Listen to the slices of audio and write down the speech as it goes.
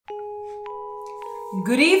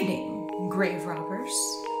Good evening, grave robbers,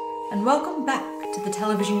 and welcome back to the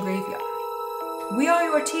television graveyard. We are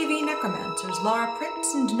your TV necromancers, Laura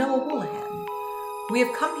Prince and Noah Woolahan. We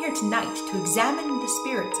have come here tonight to examine the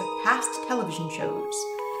spirits of past television shows,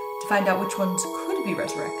 to find out which ones could be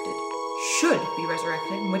resurrected, should be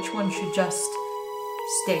resurrected, and which ones should just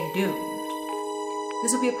stay doomed.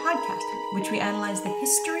 This will be a podcast in which we analyze the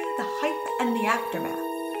history, the hype, and the aftermath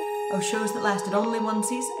of shows that lasted only one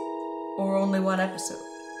season or only one episode.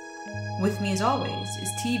 With me, as always, is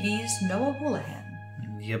TV's Noah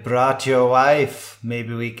Woolahan. You brought your wife.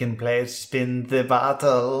 Maybe we can play spin the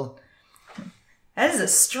bottle. That is a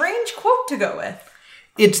strange quote to go with.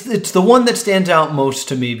 It's the one that stands out most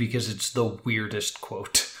to me because it's the weirdest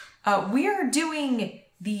quote. We are doing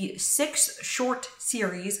the 6 short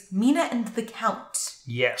series, Mina and the Count.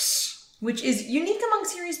 Yes. Which is unique among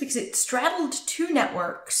series because it straddled 2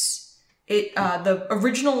 networks. The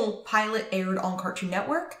original pilot aired on Cartoon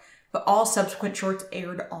Network, but all subsequent shorts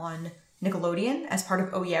aired on Nickelodeon as part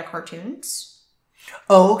of Oh Yeah Cartoons.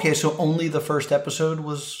 Oh, okay, so only the first episode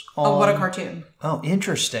was on... Oh, What a Cartoon. Oh,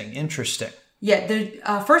 interesting. Yeah, the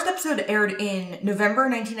first episode aired in November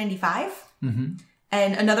 1995,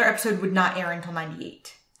 and another episode would not air until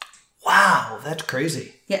 98. Wow, that's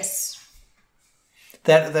crazy. Yes.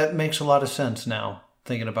 That makes a lot of sense now,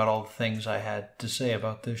 thinking about all the things I had to say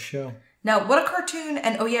about this show. Now, What a Cartoon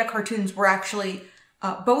and Oh Yeah Cartoons were actually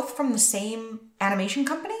both from the same animation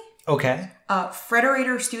company. Okay.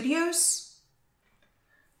 Frederator Studios.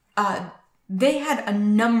 They had a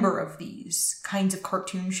number of these kinds of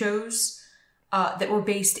cartoon shows that were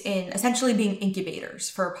based in essentially being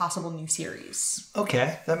incubators for a possible new series.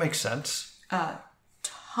 Okay, that makes sense.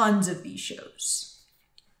 Tons of these shows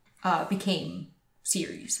became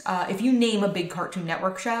series. If you name a big Cartoon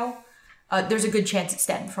Network show, there's a good chance it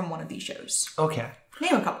stemmed from one of these shows. Okay.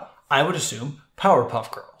 Name a couple. I would assume Powerpuff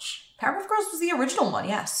Girls. Powerpuff Girls was the original one,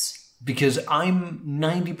 yes. Because I'm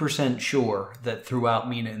 90% sure that throughout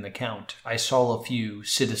Mina and the Count, I saw a few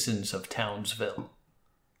citizens of Townsville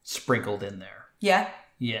sprinkled in there. Yeah?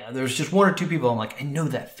 Yeah, there's just 1 or 2 people I'm like, I know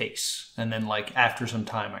that face. And then like after some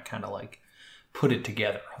time, I kind of like put it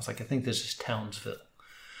together. I was like, I think this is Townsville.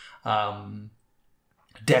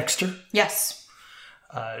 Dexter. Yes.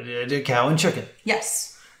 Cow and Chicken.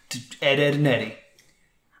 Yes. Ed, Ed, and Eddie.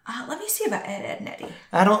 Let me see about Ed, Ed, and Eddie.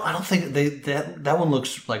 I don't think that one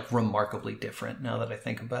looks like remarkably different now that I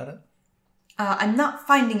think about it. I'm not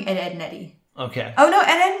finding Ed, Ed, and Eddie. Okay. Oh no, Ed,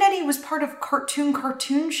 Ed, and Eddie was part of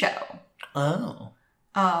Cartoon Show. Oh.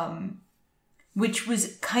 Which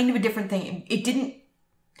was kind of a different thing. It didn't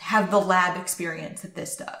have the lab experience that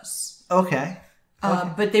this does. Okay.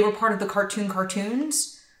 But they were part of the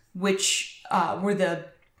Cartoons, which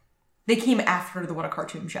they came after the What a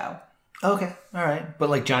Cartoon Show. Okay, all right.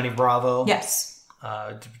 But like Johnny Bravo. Yes.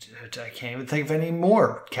 I can't even think of any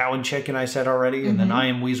more. Cow and Chicken I said already, and then I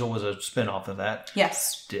Am Weasel was a spin-off of that.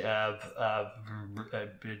 Yes. Camp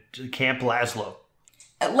Lazlo.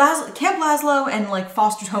 Camp Lazlo and like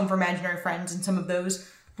Foster's Home for Imaginary Friends and some of those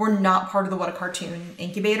were not part of the What a Cartoon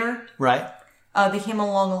incubator. Right. They came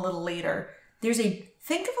along a little later.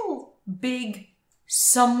 Think of a big,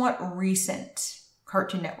 somewhat recent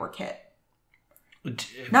Cartoon Network hit.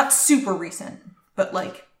 Not super recent, but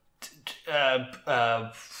like...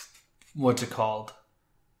 what's it called?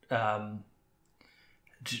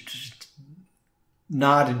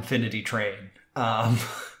 Not Infinity Train. Not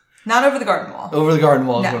Over the Garden Wall. Over the Garden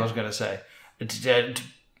Wall is what I was going to say.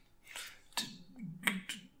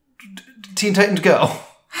 Teen Titans Go.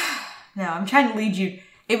 No, I'm trying to lead you.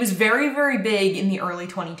 It was very, very big in the early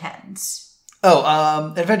 2010s.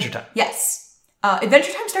 Oh, Adventure Time. Yes.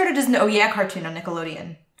 Adventure Time started as an Oh Yeah cartoon on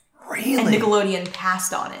Nickelodeon. Really? And Nickelodeon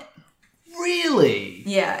passed on it. Really?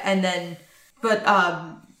 Yeah, and then... But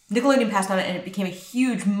Nickelodeon passed on it and it became a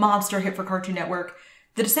huge monster hit for Cartoon Network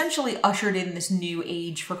that essentially ushered in this new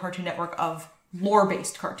age for Cartoon Network of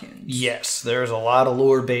lore-based cartoons. Yes, there's a lot of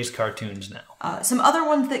lore-based cartoons now. Some other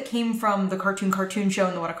ones that came from the Cartoon Show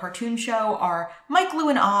and the What a Cartoon Show are Mike, Lou,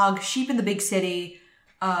 and Og, Sheep in the Big City,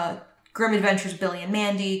 Grim Adventures of Billy and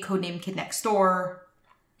Mandy, Codename Kid Next Door,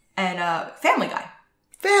 and Family Guy.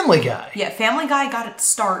 Family Guy? Yeah, Family Guy got its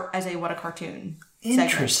start as a What a Cartoon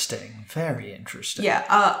Interesting. segment. Very interesting.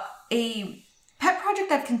 Yeah, a pet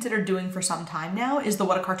project I've considered doing for some time now is the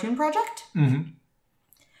What a Cartoon Project. Mm-hmm.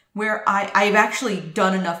 Where I've actually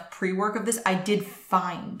done enough pre-work of this, I did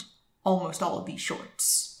find almost all of these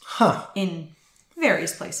shorts. In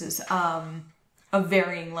various places, of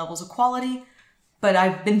varying levels of quality. But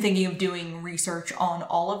I've been thinking of doing research on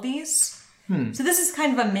all of these. So this is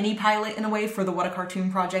kind of a mini pilot in a way for the What a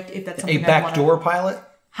Cartoon Project, if that's something a backdoor pilot?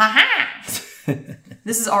 Ha-ha!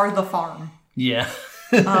 This is our The Farm. Yeah.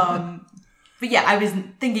 But yeah, I was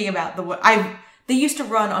thinking about they used to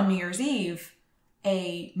run on New Year's Eve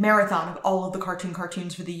a marathon of all of the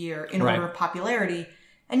cartoons for the year in order of popularity.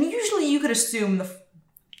 And usually you could assume the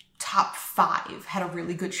top 5 had a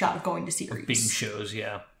really good shot of going to series. Being shows,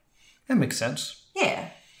 yeah. That makes sense. Yeah.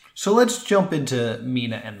 So let's jump into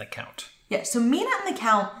Mina and the Count. Yeah, so Mina and the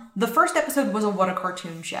Count, the first episode was a What a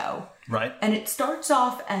Cartoon show. Right. And it starts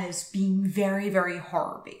off as being very, very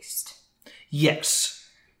horror-based. Yes.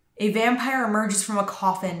 A vampire emerges from a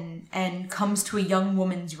coffin and comes to a young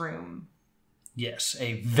woman's room. Yes,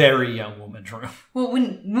 a very young woman's room. Well,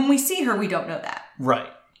 when we see her, we don't know that. Right.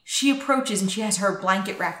 She approaches and she has her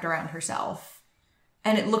blanket wrapped around herself.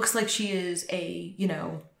 And it looks like she is a,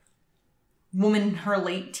 woman in her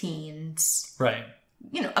late teens. Right.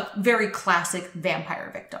 A very classic vampire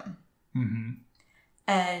victim. Mm-hmm.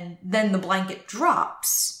 And then the blanket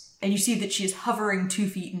drops, and you see that she is hovering 2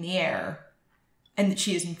 feet in the air, and that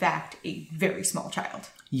she is, in fact, a very small child.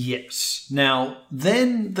 Yes. Now,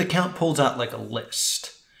 then the Count pulls out like a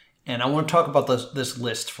list. And I want to talk about this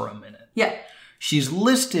list for a minute. Yeah. She's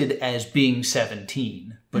listed as being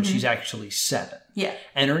 17, but she's actually 7. Yeah.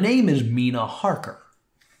 And her name is Mina Harker,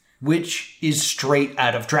 which is straight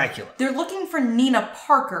out of Dracula. They're looking for Nina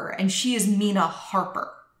Parker, and she is Mina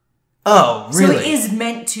Harper. Oh, really? So it is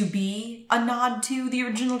meant to be a nod to the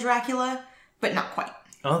original Dracula, but not quite.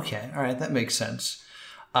 Okay, all right, that makes sense.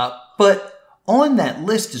 But on that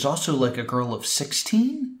list is also like a girl of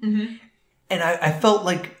 16. Mm-hmm. And I felt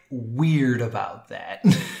like weird about that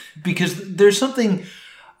because there's something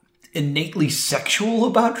innately sexual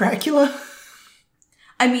about Dracula.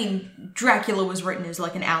 I mean, Dracula was written as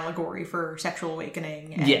like an allegory for sexual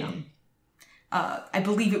awakening. And, yeah. I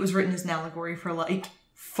believe it was written as an allegory for like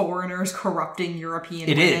foreigners corrupting European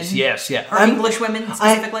women. It is, yes, yeah. Or English women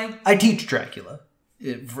specifically. I teach Dracula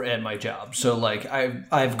at my job. So like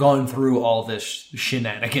I've gone through all this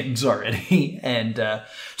shenanigans already. And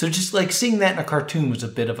so just like seeing that in a cartoon was a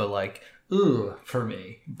bit of a like, ugh, for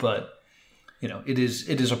me. But, it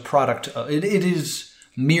is a product of, it is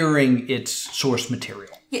mirroring its source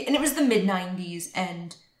material. Yeah, and it was the mid-90s,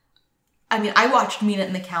 and I mean, I watched Mina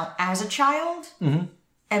and the Count as a child,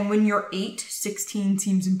 and when you're 8, 16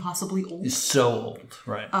 seems impossibly old. It's so old,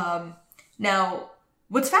 right? Now,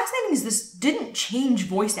 what's fascinating is this didn't change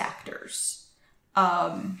voice actors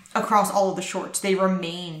across all of the shorts. They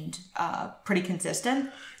remained pretty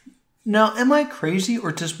consistent. Now, am I crazy,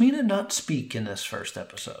 or does Mina not speak in this first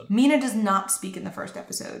episode? Mina does not speak in the first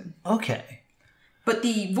episode. Okay. But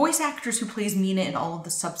the voice actress who plays Mina in all of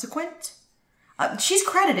the subsequent, she's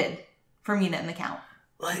credited for Mina and the Count.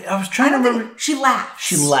 Like, I was trying to remember. She laughs.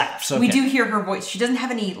 She laughs. Okay. We do hear her voice. She doesn't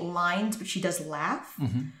have any lines, but she does laugh.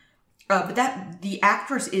 Mm-hmm. But the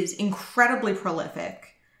actress is incredibly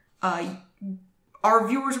prolific. Our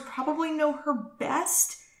viewers probably know her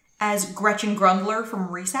best as Gretchen Grundler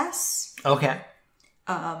from Recess. Okay.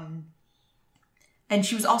 And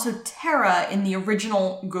she was also Tara in the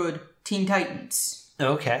original good Teen Titans.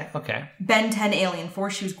 Okay. Ben 10 Alien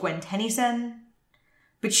Force, she was Gwen Tennyson.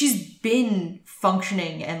 But she's been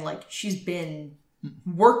functioning and she's been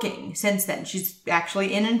working since then. She's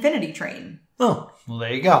actually in Infinity Train. Oh, well,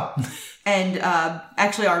 there you go. And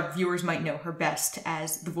actually our viewers might know her best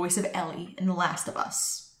as the voice of Ellie in The Last of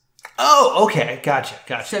Us. Oh, okay.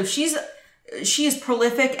 Gotcha. So she is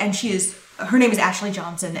prolific, and her name is Ashley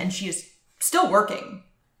Johnson, and she is still working.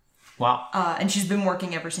 Wow. And she's been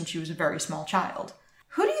working ever since she was a very small child.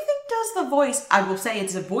 Who do you think does the voice? I will say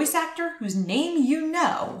it's a voice actor whose name you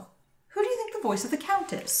know. Who do you think the voice of the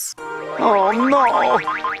Count is? Oh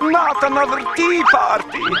no, not another tea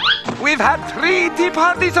party. We've had 3 tea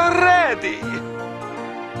parties already.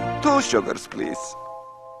 2 sugars, please.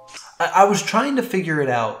 I was trying to figure it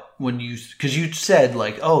out because you said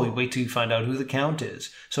wait till you find out who the Count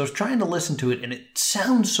is. So I was trying to listen to it, and it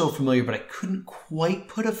sounds so familiar, but I couldn't quite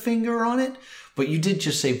put a finger on it. But you did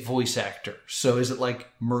just say voice actor. So is it like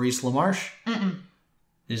Maurice LaMarche? Mm-mm.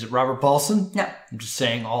 Is it Robert Paulson? No. I'm just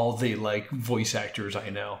saying all the voice actors I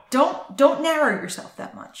know. Don't narrow yourself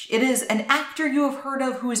that much. It is an actor you have heard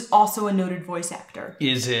of who is also a noted voice actor.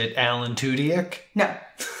 Is it Alan Tudyk? No.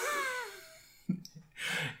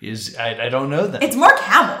 I don't know that. It's Mark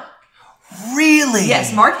Hamill. Really?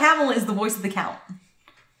 Yes, Mark Hamill is the voice of the Count.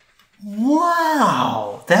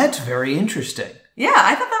 Wow, that's very interesting. Yeah,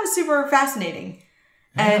 I thought that was super fascinating.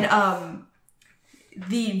 Yeah. And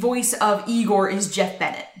the voice of Igor is Jeff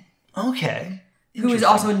Bennett. Okay. Who is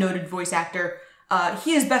also a noted voice actor.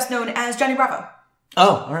 He is best known as Johnny Bravo.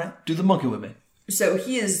 Oh, all right. Do the monkey with me. So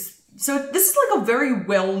this is a very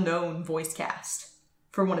well-known voice cast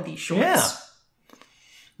for one of these shorts. Yeah.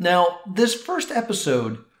 Now, this first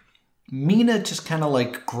episode, Mina just kind of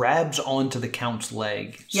like grabs onto the Count's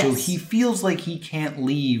leg. Yes. So he feels like he can't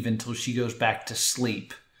leave until she goes back to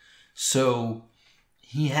sleep. So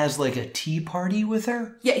he has like a tea party with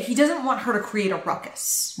her? Yeah, he doesn't want her to create a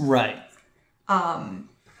ruckus. Right.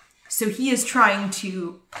 So he is trying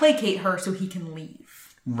to placate her so he can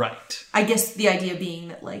leave. Right. I guess the idea being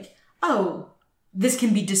that, like, oh, this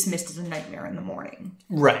can be dismissed as a nightmare in the morning.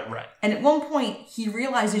 Right. And at one point, he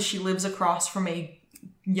realizes she lives across from a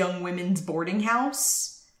young women's boarding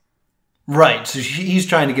house. Right. So he's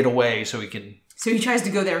trying to get away so he can... So he tries to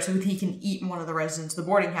go there so that he can eat in one of the residents of the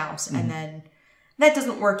boarding house. And then that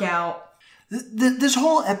doesn't work out. This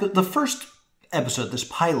whole the first episode, this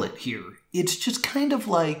pilot here, it's just kind of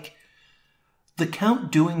like the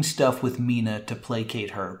Count doing stuff with Mina to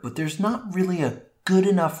placate her, but there's not really a good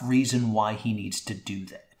enough reason why he needs to do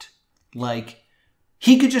that. Like,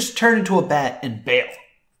 he could just turn into a bat and bail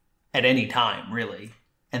at any time, really.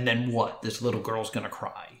 And then what? This little girl's gonna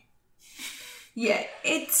cry. Yeah,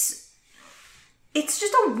 it's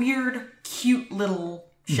just a weird, cute little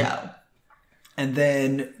show. And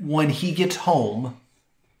then when he gets home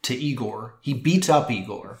to Igor, he beats up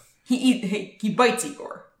Igor. He bites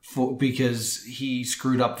Igor. Because he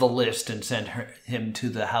screwed up the list and sent him to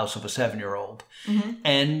the house of a 7-year-old. Mm-hmm.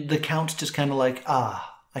 And the Count's just kind of like, I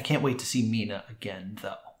can't wait to see Mina again,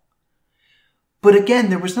 though. But again,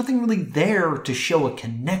 there was nothing really there to show a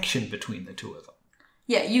connection between the two of them.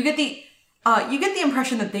 Yeah, you get the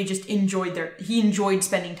impression that they just he enjoyed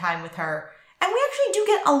spending time with her. And we actually do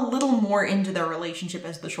get a little more into their relationship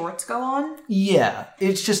as the shorts go on. Yeah,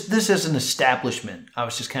 it's just, this as an establishment, I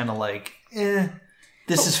was just kind of like,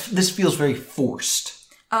 This feels very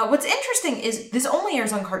forced. What's interesting is this only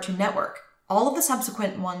airs on Cartoon Network. All of the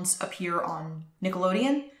subsequent ones appear on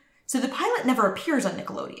Nickelodeon. So the pilot never appears on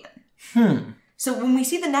Nickelodeon. So when we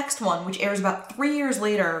see the next one, which airs about 3 years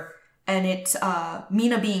later, and it's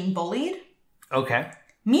Mina being bullied. Okay.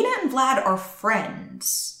 Mina and Vlad are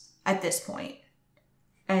friends at this point.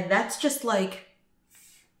 And that's just, like,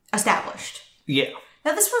 established. Yeah.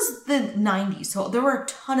 Now, this was the 90s, so there were a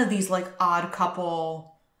ton of these, like, odd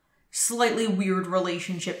couple, slightly weird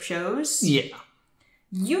relationship shows. Yeah.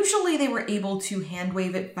 Usually they were able to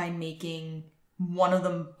hand-wave it by making one of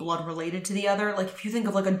them blood-related to the other. Like, if you think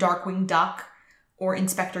of, like, a Darkwing Duck or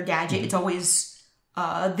Inspector Gadget, it's always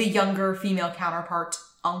the younger female counterpart's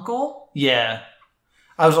uncle. Yeah.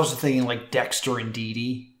 I was also thinking, like, Dexter and Dee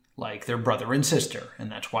Dee. Like, they're brother and sister,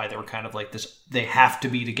 and that's why they were kind of like this, they have to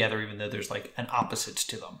be together even though there's, like, an opposites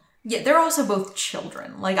to them. Yeah, they're also both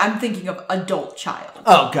children. Like, I'm thinking of adult child.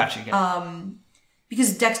 Oh, gotcha.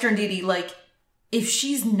 Because Dexter and Dee Dee, like, if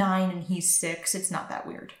she's 9 and he's 6, it's not that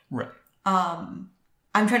weird. Right. I'm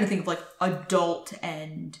trying to think of, like, adult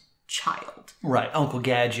and child. Right. Uncle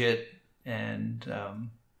Gadget and...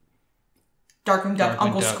 Darkwing Duck,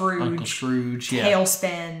 Uncle Scrooge, yeah.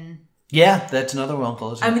 Tailspin... Yeah, that's another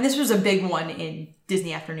uncle, isn't it? I mean, this was a big one in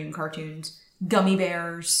Disney Afternoon cartoons. Gummy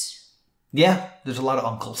Bears. Yeah, there's a lot of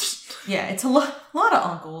uncles. Yeah, it's a lot of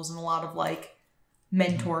uncles and a lot of, like,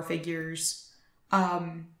 mentor figures. They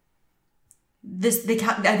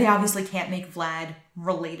obviously can't make Vlad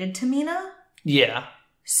related to Mina. Yeah.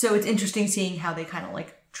 So it's interesting seeing how they kind of,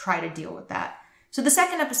 like, try to deal with that. So the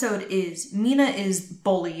second episode is Mina is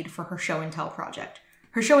bullied for her show and tell project.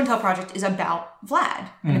 Her show and tell project is about Vlad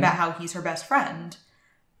and about how he's her best friend.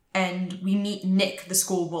 And we meet Nick, the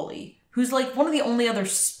school bully, who's like one of the only other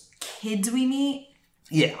kids we meet.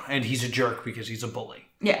 Yeah, and he's a jerk because he's a bully.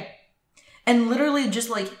 Yeah. And literally just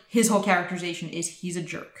like his whole characterization is he's a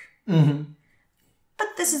jerk. Mm-hmm. But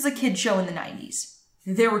this is a kid show in the 90s.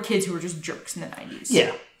 There were kids who were just jerks in the 90s.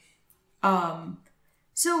 Yeah.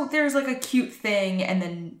 So there's like a cute thing and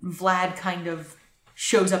then Vlad kind of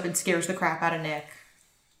shows up and scares the crap out of Nick.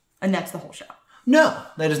 And that's the whole show. No,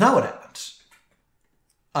 that is not what happens.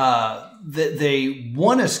 They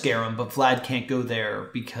want to scare him, but Vlad can't go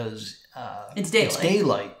there because it's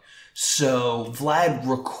daylight. So Vlad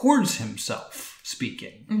records himself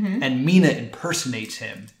speaking, and Mina impersonates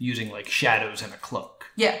him using like shadows and a cloak.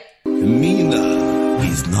 Yeah. Mina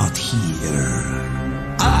is not here.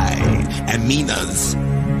 I am Mina's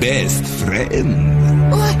best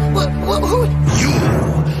friend. What? You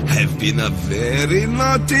have been a very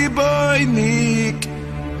naughty boy, Nick.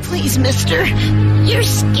 Please, mister, you're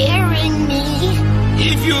scaring me.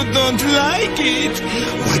 If you don't like it,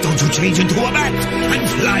 why don't you change into a bat and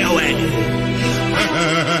fly away?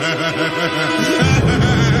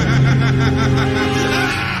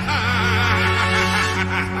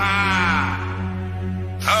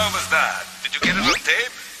 How was that? Did you get it on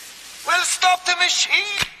tape? Well, stop the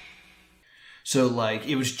machine! So, like,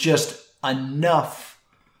 it was just enough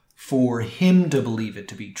for him to believe it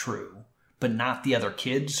to be true, but not the other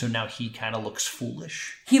kids. So now he kind of looks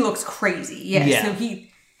foolish. He looks crazy. Yeah. Yeah. So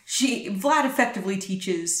Vlad effectively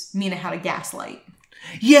teaches Mina how to gaslight.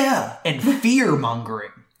 Yeah, and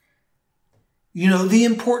fear-mongering. You know, the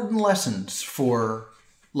important lessons for,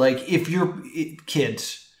 like, if you're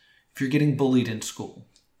getting bullied in school,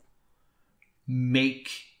 make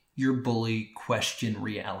your bully question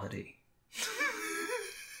reality.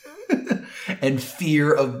 And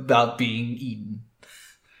fear about being eaten.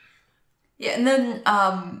 Yeah, and then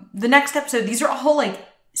the next episode, these are all like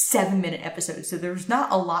 7-minute episodes, so there's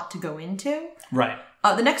not a lot to go into. Right.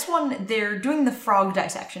 The next one, they're doing the frog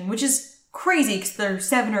dissection, which is crazy because they're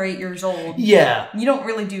 7 or 8 years old. Yeah. You don't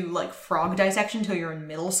really do like frog dissection until you're in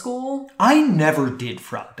middle school. I never did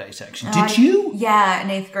frog dissection. Did you? Yeah, in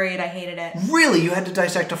 8th grade, I hated it. Really? You had to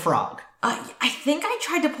dissect a frog? I think I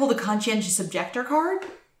tried to pull the conscientious objector card.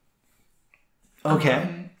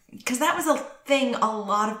 Okay. Because that was a thing a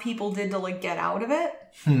lot of people did to like get out of it.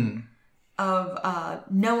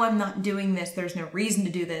 No, I'm not doing this. There's no reason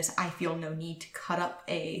to do this. I feel no need to cut up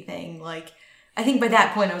a thing. Like, I think by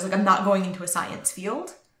that point I was like, I'm not going into a science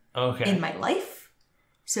field in my life.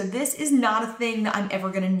 So this is not a thing that I'm ever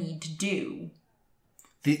going to need to do.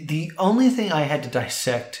 The only thing I had to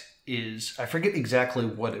dissect is, I forget exactly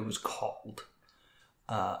what it was called,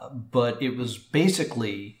 but it was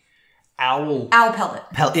basically owl pellet.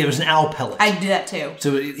 It was an owl pellet. I do that too.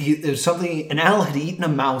 So it was something, an owl had eaten a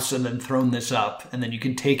mouse and then thrown this up, and then you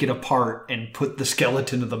can take it apart and put the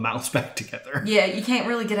skeleton of the mouse back together. Yeah, you can't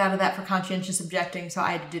really get out of that for conscientious objecting, so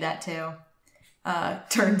I had to do that too.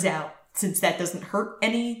 Turns out, since that doesn't hurt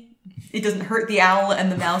it doesn't hurt the owl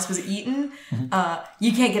and the mouse was eaten,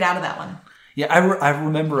 you can't get out of that one. Yeah, I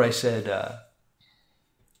remember I said,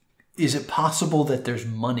 is it possible that there's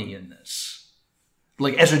money in this?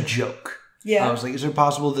 Like, as a joke. Yeah. I was like, is it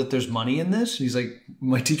possible that there's money in this? And he's like,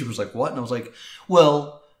 my teacher was like, what? And I was like,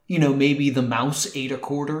 well, you know, maybe the mouse ate a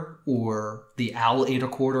quarter or the owl ate a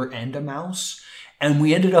quarter and a mouse. And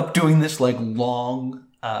we ended up doing this like long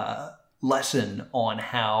lesson on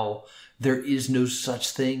how there is no such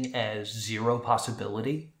thing as zero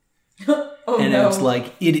possibility. And no. it's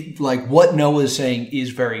like what Noah is saying is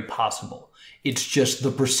very possible. It's just the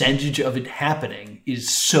percentage of it happening is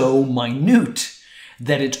so minute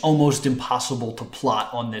that it's almost impossible to plot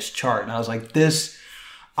on this chart. And I was like,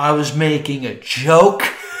 I was making a joke.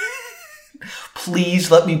 Please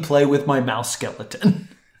let me play with my mouse skeleton.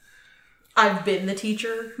 I've been the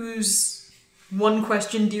teacher whose one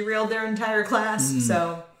question derailed their entire class.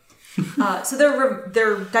 So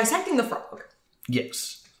they're dissecting the frog.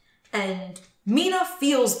 Yes. And Mina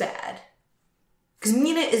feels bad. Because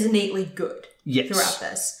Mina is innately good throughout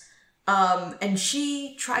this. And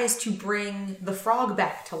she tries to bring the frog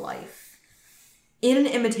back to life in an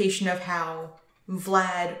imitation of how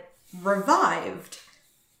Vlad revived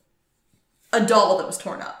a doll that was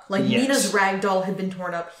torn up. Like, Mina's rag doll had been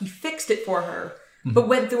torn up. He fixed it for her, but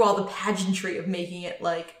went through all the pageantry of making it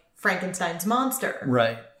like Frankenstein's monster.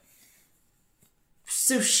 Right.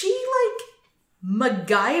 So she,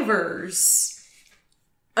 MacGyver's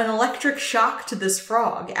an electric shock to this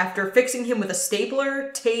frog after fixing him with a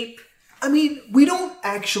stapler, tape. I mean, we don't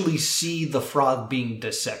actually see the frog being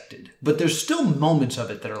dissected, but there's still moments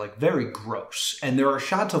of it that are like very gross. And there are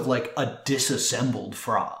shots of like a disassembled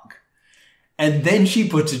frog. And then she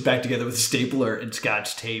puts it back together with a stapler and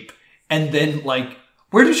Scotch tape. And then like,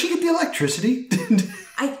 where did she get the electricity?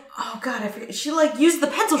 I forget. She used the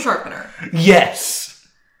pencil sharpener. Yes.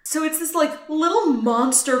 So it's this little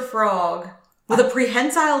monster frog with a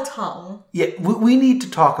prehensile tongue. Yeah, we need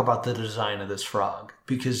to talk about the design of this frog,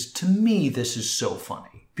 because to me this is so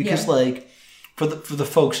funny. Because for the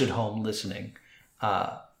folks at home listening,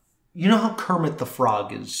 you know how Kermit the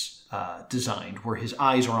Frog is designed, where his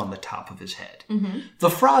eyes are on the top of his head. Mm-hmm. The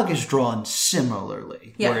frog is drawn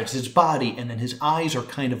similarly, where it's his body and then his eyes are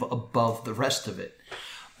kind of above the rest of it.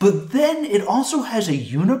 But then it also has a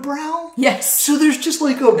unibrow. Yes. So there's just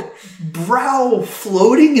a brow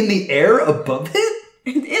floating in the air above it.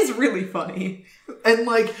 It is really funny. And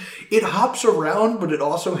it hops around, but it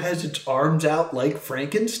also has its arms out like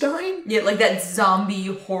Frankenstein. Yeah, like that zombie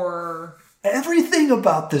horror. Everything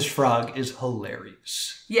about this frog is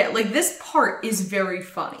hilarious. Yeah, this part is very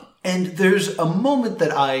funny. And there's a moment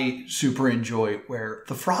that I super enjoy where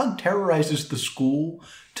the frog terrorizes the school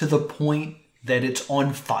to the point that it's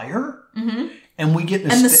on fire. Mm-hmm. And we get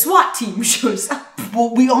the SWAT team shows up.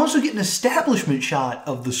 Well, we also get an establishment shot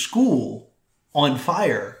of the school on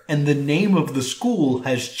fire, and the name of the school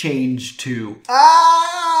has changed to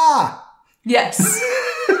Yes.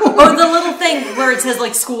 Or the little thing where it says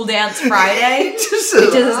like School Dance Friday. It just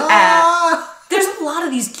says, There's a lot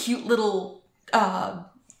of these cute little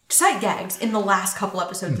sight gags in the last couple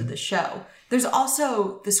episodes of this show. There's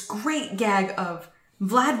also this great gag of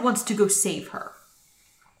Vlad wants to go save her.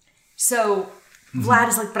 So Vlad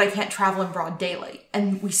is like, but I can't travel in broad daylight.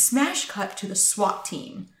 And we smash cut to the SWAT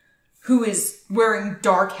team, who is wearing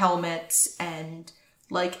dark helmets and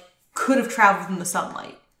like could have traveled in the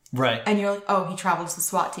sunlight. Right. And you're like, oh, he travels the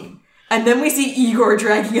SWAT team. And then we see Igor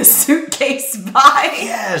dragging a suitcase by.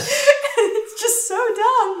 Yes. It's just so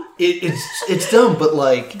dumb. It's dumb, but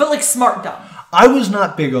like smart dumb. I was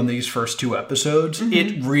not big on these first 2 episodes. Mm-hmm.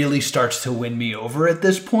 It really starts to win me over at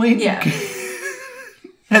this point. Yeah.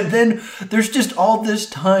 And then there's just all this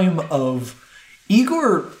time of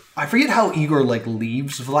Igor. I forget how Igor like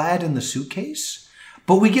leaves Vlad in the suitcase,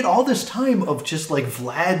 but we get all this time of just like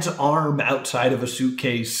Vlad's arm outside of a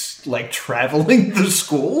suitcase, like traveling the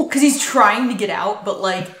school. Because he's trying to get out, but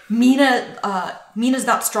like Mina's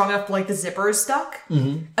not strong enough, like the zipper is stuck.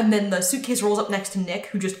 Mm-hmm. And then the suitcase rolls up next to Nick,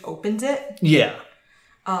 who just opens it. Yeah.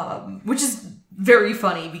 Which is very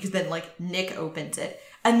funny because then like Nick opens it.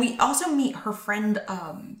 And we also meet her friend,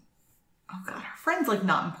 her friend's like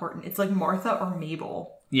not important. It's like Martha or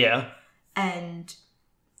Mabel. Yeah. And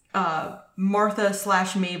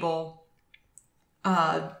Martha/Mabel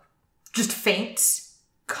just faints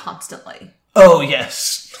constantly. Oh,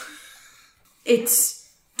 yes.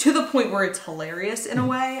 It's to the point where it's hilarious in a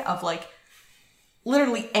way of like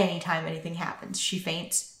literally anytime anything happens, she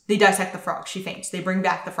faints. They dissect the frog, she faints. They bring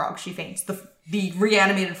back the frog, she faints. The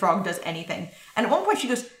reanimated frog does anything. And at one point she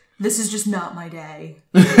goes, this is just not my day.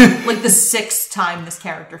 Like the 6th time this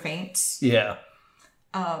character faints. Yeah.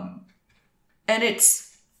 And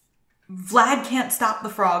it's Vlad can't stop the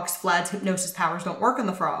frogs. Vlad's hypnosis powers don't work on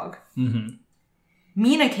the frog. Mm-hmm.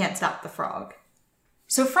 Mina can't stop the frog.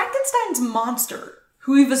 So Frankenstein's monster,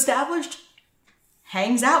 who we've established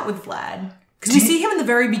hangs out with Vlad. Because we see him in the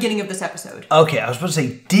very beginning of this episode. Okay, I was about to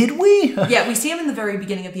say, did we? Yeah, we see him in the very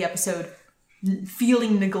beginning of the episode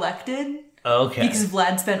feeling neglected. Okay. Because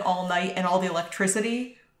Vlad spent all night and all the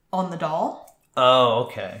electricity on the doll. Oh,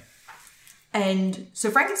 okay. And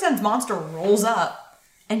so Frankenstein's monster rolls up,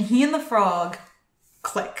 and he and the frog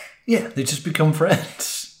click. Yeah, they just become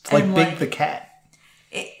friends. It's like Big the cat.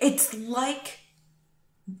 It's like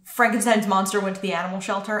Frankenstein's monster went to the animal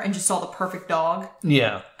shelter and just saw the perfect dog.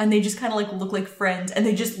 Yeah. And they just kind of like look like friends, and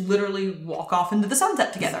they just literally walk off into the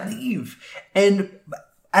sunset together. Leave. And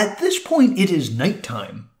at this point, it is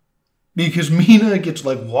nighttime. Because Mina gets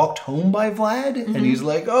like walked home by Vlad, and he's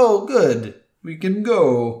like, oh, good, we can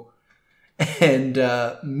go. And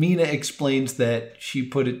Mina explains that she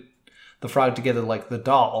put the frog together like the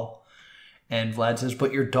doll. And Vlad says,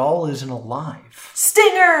 but your doll isn't alive.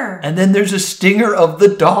 Stinger! And then there's a stinger of the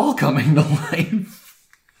doll coming to life.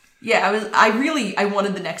 Yeah, I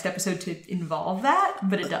wanted the next episode to involve that,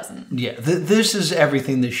 but it doesn't. Yeah, this is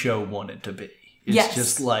everything the show wanted to be. It's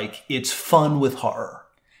just like, it's fun with horror.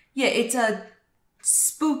 Yeah, it's a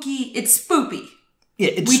spooky, it's spoopy. Yeah,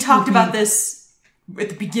 it's We talked about this at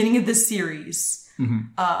the beginning of this series,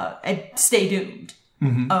 at Stay Doomed,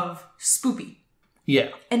 of spoopy. Yeah.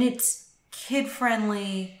 And it's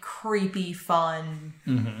kid-friendly, creepy, fun.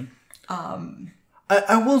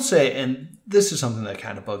 I will say, and this is something that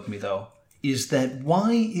kind of bugged me though, is that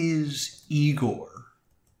why is Igor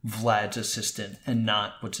Vlad's assistant and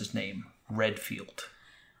not, what's his name, Redfield?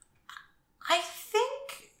 I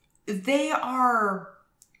think they are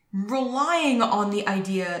relying on the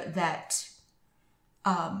idea that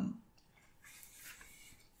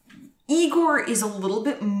Igor is a little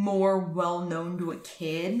bit more well-known to a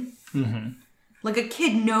kid. Like, a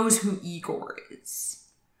kid knows who Igor is.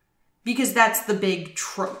 Because that's the big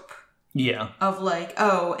trope. Yeah. Of like,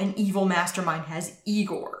 oh, an evil mastermind has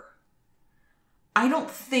Igor. I don't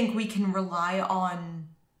think we can rely on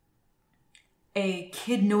a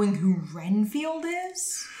kid knowing who Renfield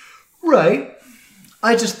is. Right.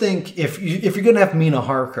 I just think if you're going to have Mina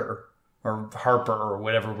Harker, or Harper, or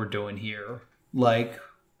whatever we're doing here, like,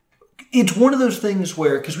 it's one of those things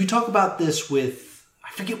where, because we talk about this with,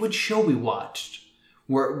 I forget what show we watched,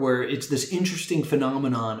 where it's this interesting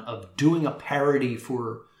phenomenon of doing a parody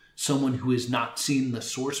for someone who has not seen the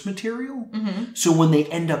source material. So when they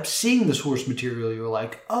end up seeing the source material, you're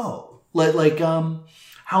like, oh, like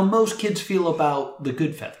how most kids feel about the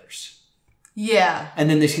Goodfeathers. Yeah. And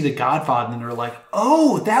then they see The Godfather and they're like,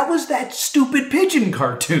 oh, that was that stupid pigeon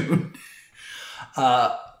cartoon.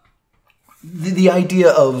 The idea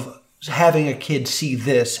of having a kid see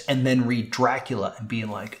this and then read Dracula and being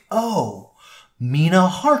like, oh, Mina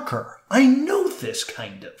Harker. I know this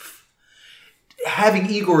kind of. Having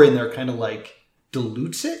Igor in there kind of like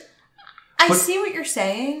dilutes it. I see what you're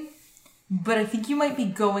saying, but I think you might be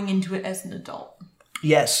going into it as an adult.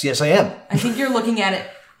 Yes, I am. I think you're looking at it.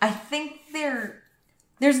 I think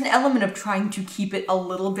there's an element of trying to keep it a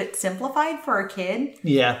little bit simplified for a kid.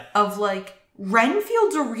 Yeah. Of like,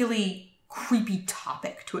 Renfield's a really creepy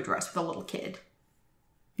topic to address with a little kid.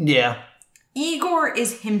 Yeah. Igor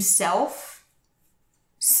is himself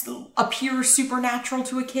appears supernatural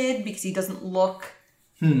to a kid because he doesn't look.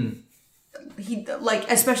 He like,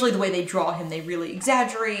 especially the way they draw him, they really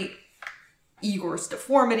exaggerate Igor's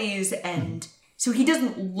deformities, and so he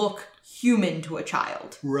doesn't look human to a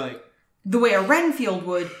child. Right. The way a Renfield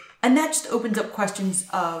would, and that just opens up questions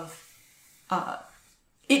of,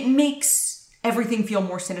 it makes everything feel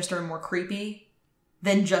more sinister and more creepy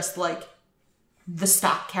than just like the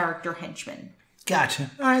stock character henchman.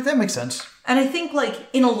 Gotcha. All right, that makes sense. And I think like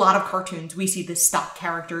in a lot of cartoons, we see this stock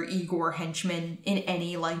character Igor henchman in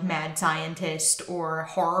any like mad scientist or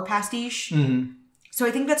horror pastiche. Mm-hmm. So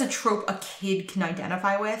I think that's a trope a kid can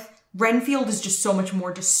identify with. Renfield is just so much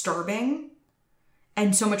more disturbing.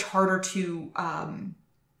 And so much harder to,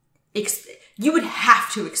 you would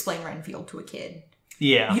have to explain Renfield to a kid.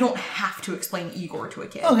 Yeah. You don't have to explain Igor to a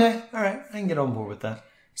kid. Okay, all right. I can get on board with that.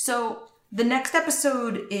 So, the next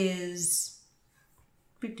episode is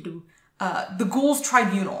The Ghouls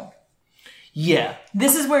Tribunal. Yeah.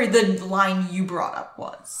 This is where the line you brought up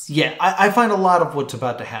was. Yeah, I find a lot of what's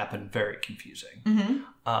about to happen very confusing.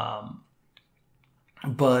 Mm-hmm.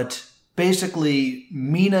 But basically,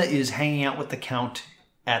 Mina is hanging out with the Count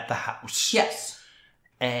at the house. Yes.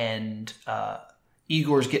 And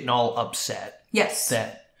Igor's getting all upset. Yes.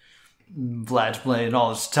 That Vlad's playing all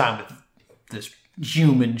this time with this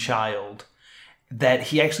human child. That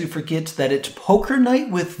he actually forgets that it's poker night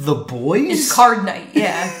with the boys. It's card night,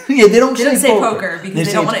 yeah. Yeah, they don't say poker because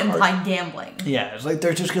they don't want to imply gambling. Yeah, it's like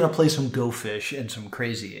they're just going to play some Go Fish and some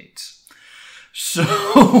Crazy Eights.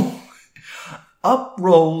 So, up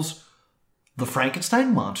rolls the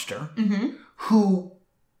Frankenstein monster, who,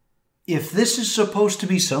 if this is supposed to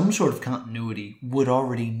be some sort of continuity, would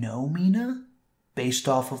already know Mina based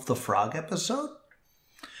off of the frog episode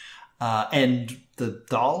and the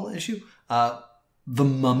doll issue. The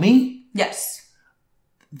mummy? Yes.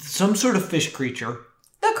 Some sort of fish creature.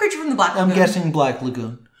 The creature from the Black Lagoon. I'm guessing Black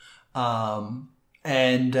Lagoon.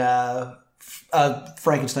 And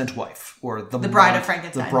Frankenstein's wife. Or the Bride of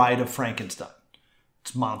Frankenstein. The Bride of Frankenstein.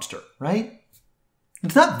 It's Monster, right?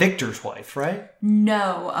 It's not Victor's wife, right?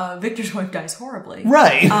 No, Victor's wife dies horribly.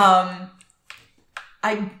 Right.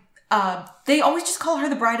 They always just call her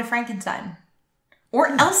the Bride of Frankenstein. Or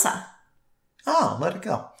Elsa. Oh, let it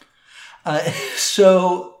go.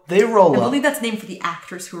 So they roll up. I believe that's named for the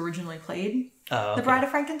actress who originally played the Bride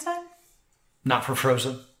of Frankenstein. Not for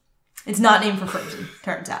Frozen. It's not named for Frozen,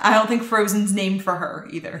 turns out. I don't think Frozen's named for her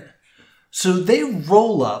either. So they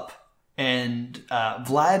roll up, and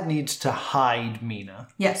Vlad needs to hide Mina.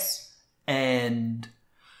 Yes. And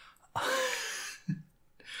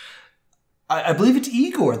I believe it's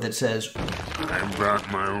Igor that says, I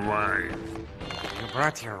brought my wife. You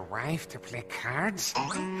brought your wife to play cards?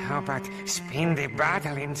 How about spin the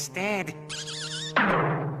bottle instead?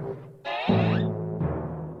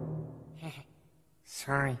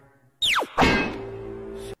 Sorry.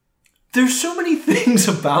 there's so many things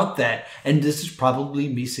about that. And this is probably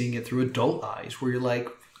me seeing it through adult eyes where you're like,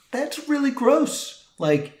 that's really gross.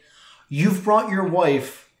 Like, you've brought your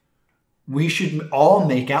wife. We should all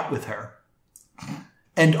make out with her.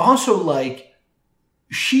 And also, like,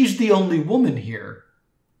 she's the only woman here.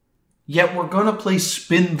 Yet we're going to play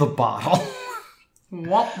Spin the Bottle.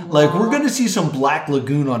 Like, we're going to see some Black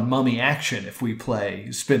Lagoon on Mummy action if we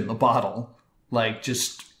play Spin the Bottle. Like,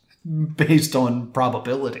 just based on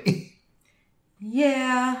probability.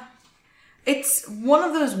 Yeah. It's one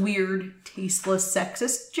of those weird, tasteless,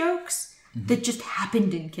 sexist jokes that just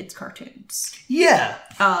happened in kids' cartoons. Yeah.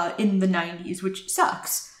 In the 90s, which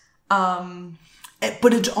sucks.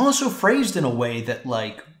 But it's also phrased in a way that,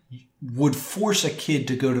 like, would force a kid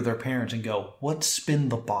to go to their parents and go, what's Spin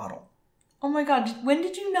the Bottle? Oh my god, when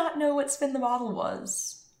did you not know what Spin the Bottle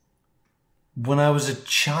was? When I was a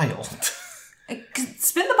child.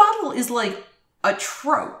 Spin the Bottle is like a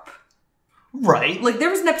trope. Right. Like, there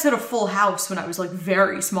was an episode of Full House when I was, like,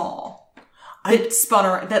 very small. That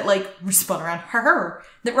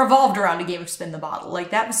revolved around a game of Spin the Bottle. Like,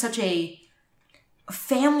 that was such a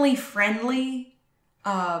family-friendly,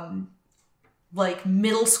 like,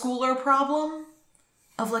 middle schooler problem.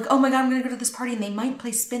 Of like, oh my god, I'm going to go to this party and they might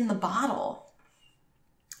play Spin the Bottle.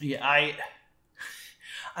 Yeah,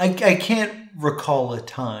 I can't recall a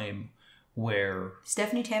time where...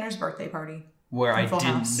 Stephanie Tanner's birthday party. where I Full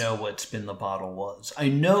didn't House. know what Spin the Bottle was. I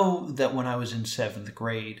know that when I was in 7th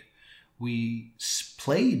grade, we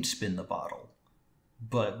played Spin the Bottle,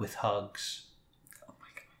 but with hugs. Oh my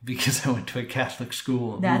God. Because I went to a Catholic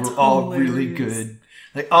school and That's we were all really hilarious. good.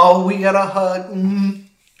 Like, oh, we got a hug.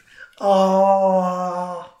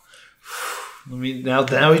 Oh.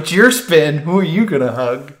 Now it's your spin. Who are you gonna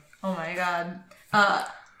hug? Oh my God.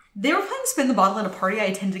 They were playing Spin the Bottle at a party I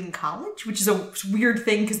attended in college, which is a weird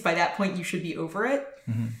thing because by that point you should be over it.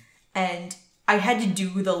 Mm-hmm. And I had to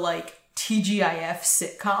do the like TGIF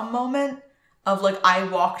sitcom moment of like I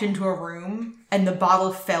walked into a room and the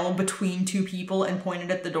bottle fell between two people and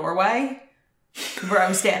pointed at the doorway where I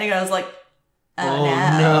was standing and I was like,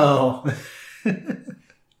 oh, no.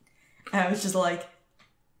 And I was just like,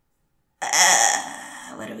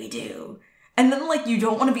 what do we do? And then like you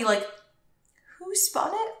don't want to be like, who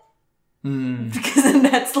spun it? Because then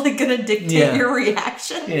that's like gonna dictate your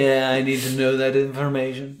reaction. Yeah, I need to know that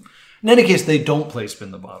information. In any case, they don't play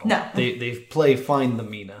Spin the Bottle. No. They play Find the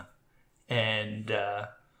Mina. And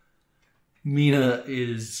Mina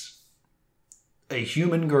is a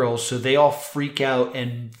human girl, so they all freak out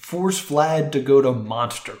and force Vlad to go to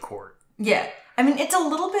Monster Court. Yeah. I mean, it's a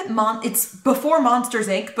little bit it's before Monsters,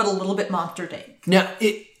 Inc., but a little bit Monster Inc. Now,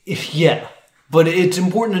 yeah. But it's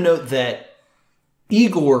important to note that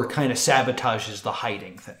Igor kind of sabotages the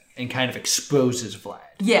hiding thing and kind of exposes Vlad.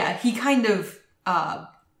 Yeah, he kind of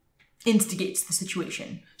instigates the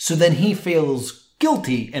situation. So then he feels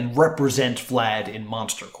guilty and represents Vlad in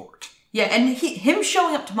Monster Court. Yeah, and him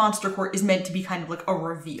showing up to Monster Court is meant to be kind of like a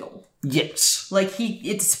reveal. Yes. Like,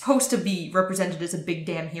 it's supposed to be represented as a Big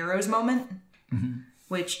Damn Heroes moment,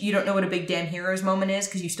 which you don't know what a Big Damn Heroes moment is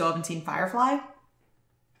because you still haven't seen Firefly.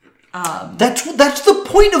 That's the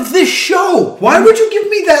point of this show. Why would you give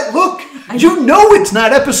me that look? You know it's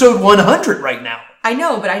not episode 100 right now. I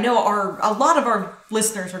know, but I know a lot of our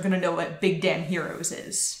listeners are going to know what Big Damn Heroes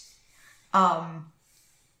is.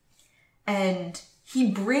 And he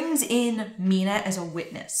brings in Mina as a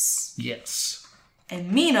witness. Yes. And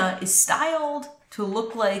Mina is styled to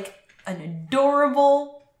look like an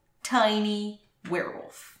adorable, tiny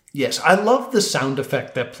werewolf. Yes, I love the sound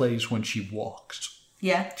effect that plays when she walks.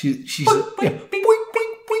 Yeah? She's Boink, boink, yeah, boink, boink,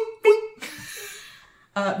 boink, boink,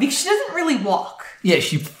 boink. Because she doesn't really walk. Yeah,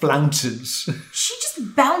 she flounces. She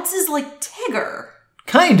just bounces like Tigger.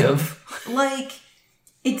 Kind of. Like,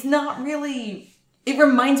 it's not really... It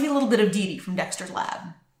reminds me a little bit of Dee Dee from Dexter's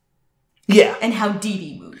Lab. Yeah. And how Dee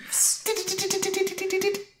Dee moves.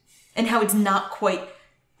 And how it's not quite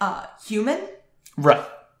human. Right.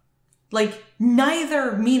 Like,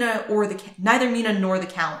 neither Mina nor the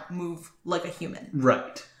Count move like a human.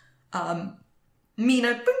 Right.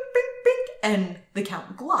 Mina, bink, bink, bink, and the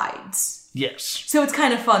Count glides. Yes. So it's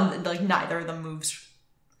kind of fun that, like, neither of them moves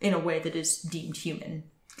in a way that is deemed human.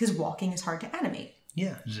 Because walking is hard to animate.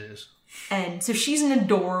 Yeah, it is. And so she's an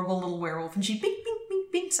adorable little werewolf, and she bink, bink,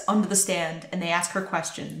 bink, binks onto the stand, and they ask her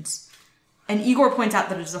questions. And Igor points out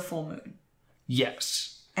that it is a full moon.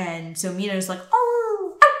 Yes. And so Mina is like,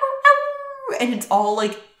 oh, ow, ow, ow, and it's all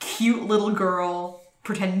like cute little girl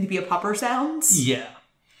pretending to be a pupper sounds. Yeah.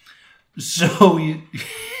 So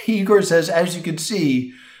Igor says, as you can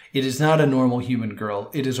see, it is not a normal human girl.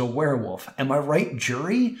 It is a werewolf. Am I right,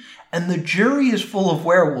 jury? And the jury is full of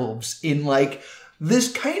werewolves in like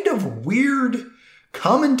this kind of weird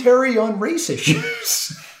commentary on race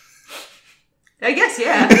issues. I guess,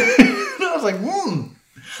 yeah. And I was like,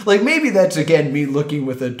 Like, maybe that's, again, me looking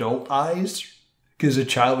with adult eyes. Because a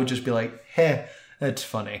child would just be like, that's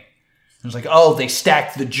funny. And it's like, oh, they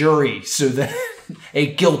stacked the jury so that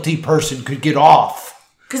a guilty person could get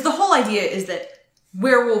off. Because the whole idea is that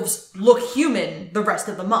werewolves look human the rest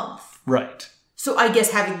of the month. Right. So I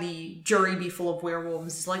guess having the jury be full of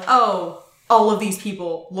werewolves is like, oh, all of these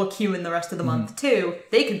people look human the rest of the month too.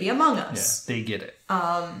 They could be among us. Yeah, they get it.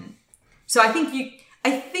 So I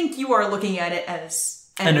think you are looking at it as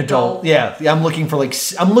an adult. Yeah, I'm looking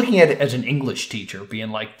at it as an English teacher, being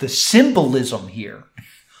like, the symbolism here.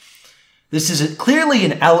 This is clearly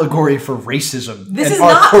an allegory for racism. This and is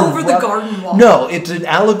not over the garden wall. No, it's an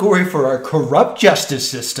allegory for our corrupt justice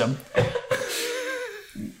system.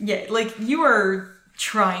 Yeah, like you are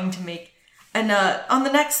trying to make. And on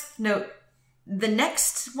the next note, the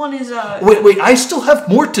next one is Wait, I still have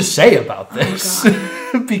more to say about this.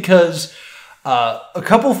 Oh, because a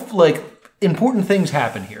couple like important things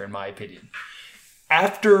happen here, in my opinion.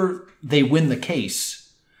 After they win the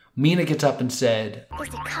case, Mina gets up and said, Is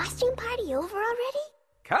the costume party over already?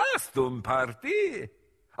 Costume party?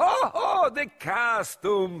 Oh, the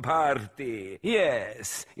costume party.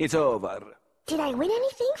 Yes, it's over. Did I win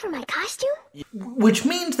anything for my costume? which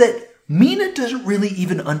means that Mina doesn't really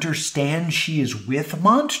even understand she is with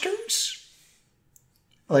monsters.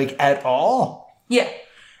 Like, at all. Yeah.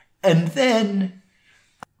 And then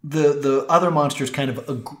the other monsters kind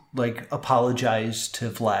of, apologize to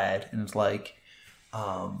Vlad. And it's like,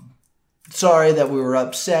 sorry that we were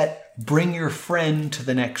upset. Bring your friend to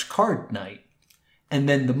the next card night. And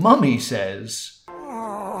then the mummy says...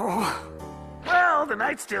 Oh, well, the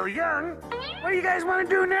night's still young. What do you guys want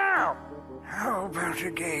to do now? How about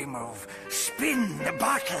a game of spin the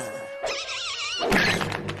bottle?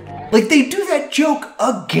 Like, they do that joke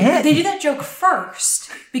again. They do that joke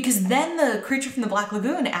first, because then the creature from the Black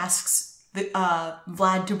Lagoon asks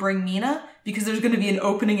Vlad to bring Mina, because there's going to be an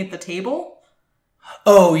opening at the table.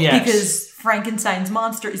 Oh, yes. Because Frankenstein's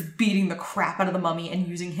monster is beating the crap out of the mummy and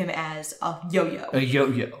using him as a yo-yo. A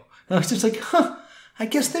yo-yo. And I was just like, I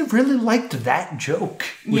guess they really liked that joke.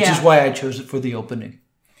 Which Yeah. is why I chose it for the opening.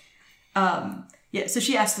 Yeah, so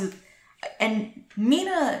she asks, and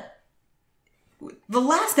Mina, the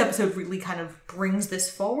last episode really kind of brings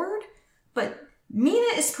this forward, but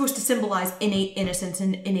Mina is supposed to symbolize innate innocence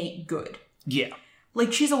and innate good. Yeah.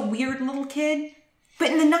 Like, she's a weird little kid, but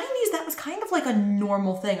in the 90s, that was kind of like a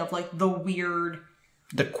normal thing of, like, the weird...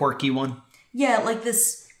 The quirky one. Yeah, like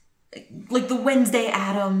this, like the Wednesday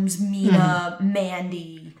Addams, Mina,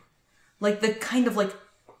 Mandy, like the kind of, like,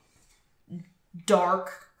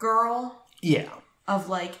 dark girl. Yeah. Of,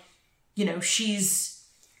 like, you know, she's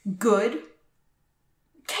good.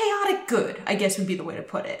 Chaotic good, I guess would be the way to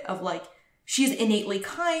put it. Of, like, she's innately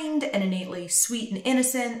kind and innately sweet and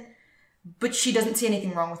innocent, but she doesn't see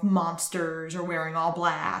anything wrong with monsters or wearing all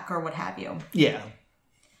black or what have you. Yeah.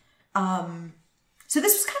 So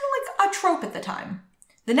this was kind of like a trope at the time.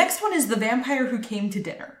 The next one is The Vampire Who Came to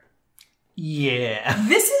Dinner. Yeah.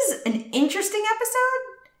 This is an interesting episode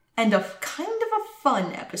and a kind of a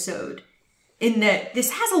fun episode in that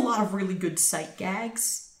this has a lot of really good sight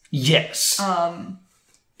gags. Yes.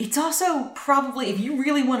 It's also probably, if you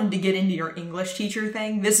really wanted to get into your English teacher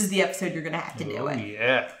thing, this is the episode you're going to have to do it.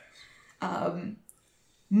 Yeah.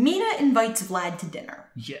 Mina invites Vlad to dinner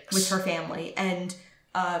Yes. with her family, and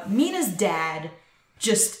Mina's dad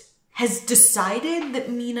just has decided that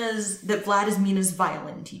Vlad is Mina's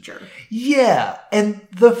violin teacher. Yeah, and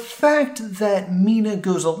the fact that Mina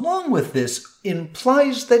goes along with this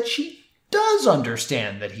implies that she does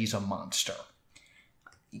understand that he's a monster.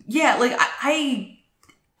 Yeah, like,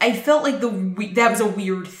 I felt like that was a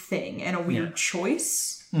weird thing and a weird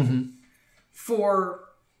choice for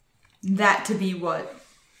that to be what...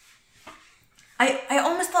 I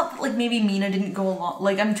almost thought that, like, maybe Mina didn't go along...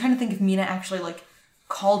 Like, I'm trying to think if Mina actually, like,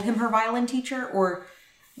 called him her violin teacher, or...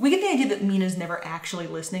 We get the idea that Mina's never actually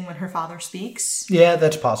listening when her father speaks. Yeah,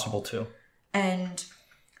 that's possible too. And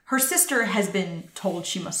her sister has been told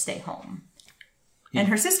she must stay home. And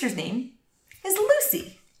her sister's name is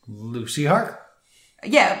Lucy. Lucy Harker.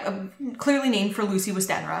 Yeah, clearly named for Lucy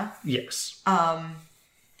Westenra. Yes.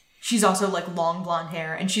 She's also, like, long blonde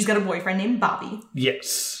hair, and she's got a boyfriend named Bobby.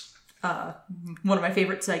 Yes. One of my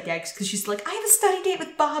favorite sight gags, because she's like, I have a study date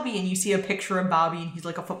with Bobby, and you see a picture of Bobby, and he's,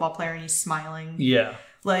 like, a football player, and he's smiling. Yeah.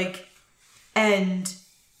 Like, and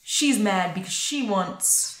she's mad because she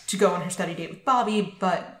wants to go on her study date with Bobby,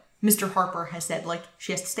 but Mr. Harper has said, like,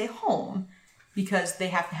 she has to stay home because they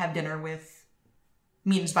have to have dinner with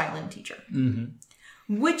Mina's violin teacher.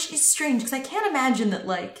 Mm-hmm. Which is strange, because I can't imagine that,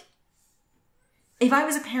 like, if I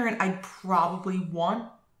was a parent, I'd probably want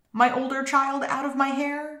my older child out of my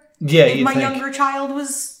hair. Yeah, if you'd my think. younger child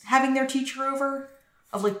was having their teacher over,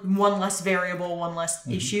 of, like, one less variable, one less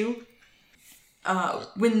issue.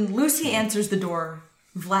 When Lucy answers the door,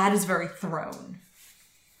 Vlad is very thrown.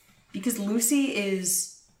 Because Lucy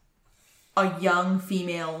is a young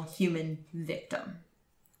female human victim.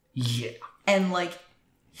 Yeah. And, like,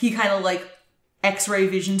 he kind of, like, X-ray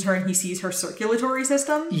visions her and he sees her circulatory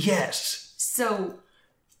system. Yes. So,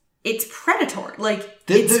 it's predatory. Like,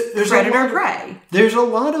 There's it's a lot predator of- prey. There's a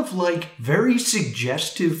lot of, like, very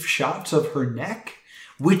suggestive shots of her neck,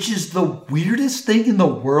 which is the weirdest thing in the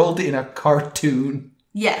world in a cartoon.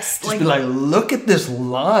 Yes. Just be like, look at this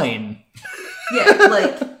line. Yeah,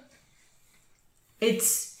 like,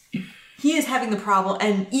 he is having the problem,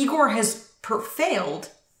 and Igor has failed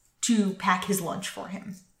to pack his lunch for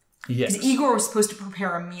him. Yes. Because Igor was supposed to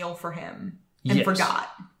prepare a meal for him and Yes.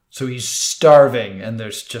 forgot. So he's starving, and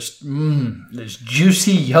there's just, this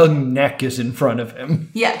juicy young neck is in front of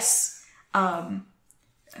him. Yes.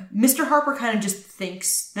 Mr. Harper kind of just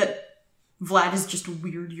thinks that Vlad is just a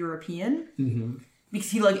weird European. Mm-hmm.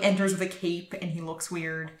 Because he, like, enters with a cape and he looks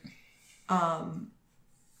weird. And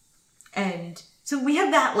so we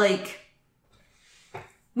have that, like,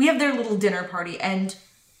 we have their little dinner party, and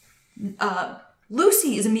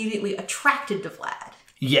Lucy is immediately attracted to Vlad.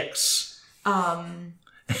 Yes.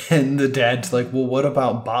 And the dad's like, well, what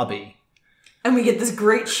about Bobby? And we get this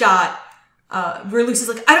great shot where Lucy's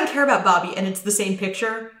like, I don't care about Bobby. And it's the same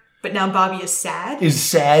picture, but now Bobby is sad. Is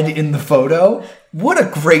sad in the photo? What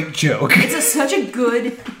a great joke. It's such a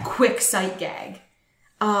good, quick sight gag.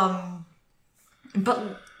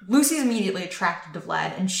 But Lucy's immediately attracted to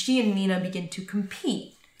Vlad, and she and Mina begin to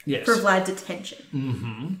compete for Vlad's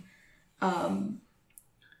attention. Mm-hmm.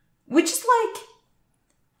 Which is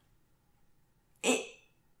like...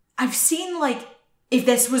 I've seen, like, if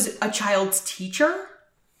this was a child's teacher,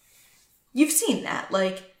 you've seen that.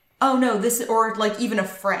 Like, oh no, this... Or, like, even a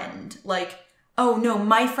friend. Like, oh no,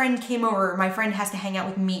 my friend came over, my friend has to hang out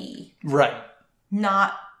with me. Right.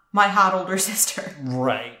 Not my hot older sister.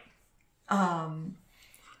 Right.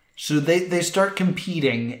 So they start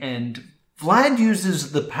competing, and Vlad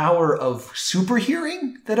uses the power of super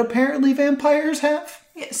hearing that apparently vampires have.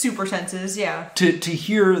 Yeah, super senses, yeah. To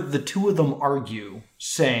hear the two of them argue,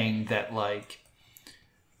 saying that, like,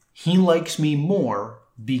 he likes me more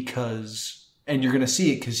because, and you're going to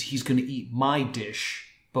see it because he's going to eat my dish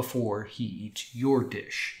before he eats your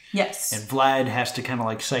dish. Yes. And Vlad has to kind of,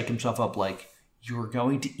 like, psych himself up, like, you're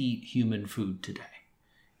going to eat human food today.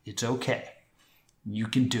 It's okay. You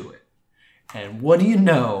can do it. And what do you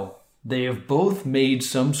know? They have both made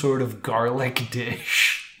some sort of garlic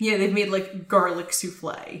dish. Yeah, they've made, like, garlic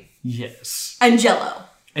souffle. Yes. And Jell-O.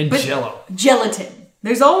 And Jell-O. Gelatin.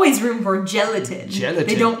 There's always room for gelatin.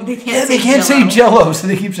 Gelatin. They can't say Jell-O, so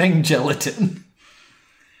they keep saying gelatin.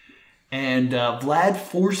 And Vlad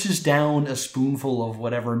forces down a spoonful of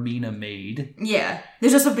whatever Mina made. Yeah.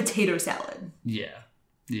 There's just a potato salad. Yeah.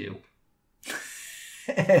 Ew.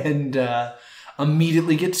 And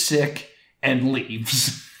immediately gets sick and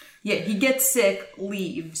leaves. Yeah, he gets sick,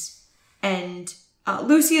 leaves, and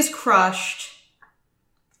Lucy is crushed,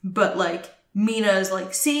 but, like, Mina is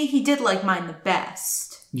like, see, he did like mine the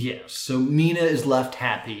best. Yes, so Mina is left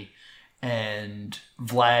happy, and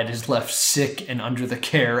Vlad is left sick and under the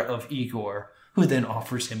care of Igor, who then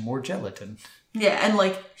offers him more gelatin. Yeah, and,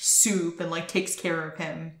 like, soup, and, like, takes care of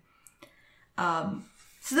him.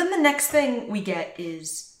 So then the next thing we get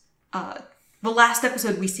is, the last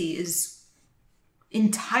episode we see is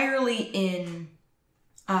entirely in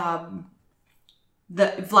Vlad's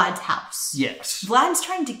house. Yes. Vlad's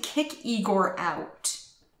trying to kick Igor out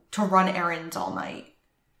to run errands all night.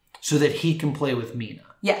 So that he can play with Mina.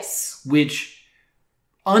 Yes. Which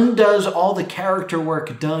undoes all the character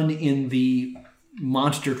work done in the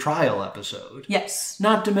monster trial episode. Yes.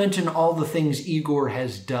 Not to mention all the things Igor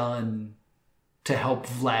has done to help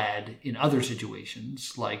Vlad in other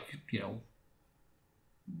situations, like, you know,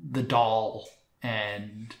 the doll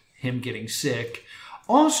and him getting sick.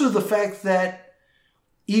 Also the fact that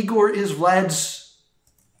Igor is Vlad's,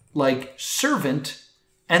 like, servant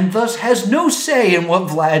and thus has no say in what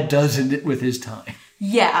Vlad does with his time.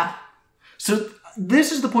 Yeah. So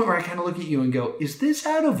this is the point where I kind of look at you and go, is this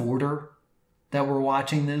out of order that we're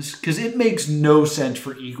watching this? Because it makes no sense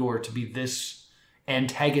for Igor to be this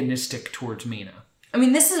antagonistic towards Mina. I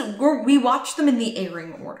mean, we watched them in the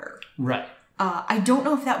airing order. Right. I don't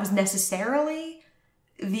know if that was necessarily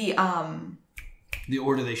the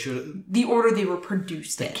order they should have... The order they were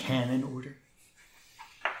produced in. The canon order.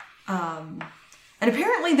 And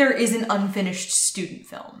apparently there is an unfinished student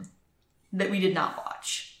film that we did not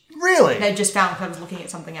watch. Really? That I just found because I was looking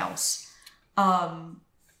at something else.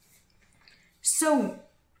 So,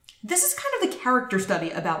 this is kind of the character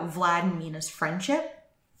study about Vlad and Mina's friendship.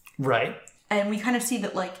 Right. And we kind of see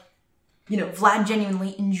that, like, you know, Vlad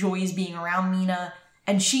genuinely enjoys being around Mina,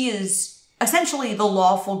 and she is essentially the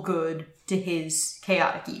lawful good to his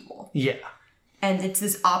chaotic evil. Yeah. And it's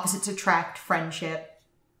this opposites attract friendship.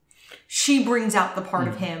 She brings out the part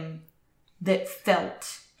of him that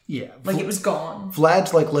felt like it was gone.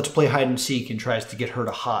 Vlad's like, let's play hide and seek, and tries to get her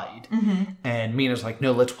to hide. Mm-hmm. And Mina's like,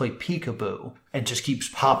 no, let's play peekaboo, and just keeps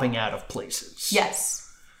popping out of places.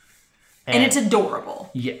 Yes. And it's adorable.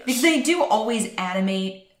 Yes. Because they do always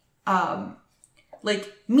animate,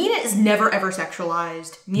 like, Mina is never ever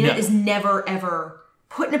sexualized. Mina is never ever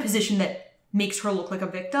put in a position that makes her look like a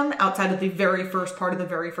victim outside of the very first part of the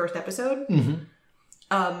very first episode.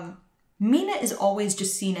 Mm-hmm. Mina is always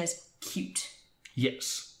just seen as cute.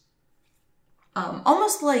 Yes.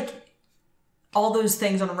 Almost like all those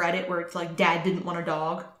things on Reddit where it's like, dad didn't want a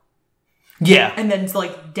dog. Yeah. And then it's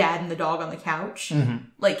like dad and the dog on the couch. Mm-hmm.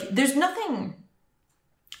 Like, there's nothing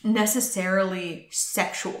necessarily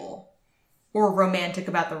sexual or romantic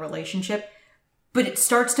about the relationship, but it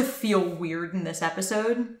starts to feel weird in this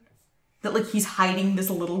episode that, like, he's hiding this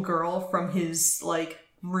little girl from his, like,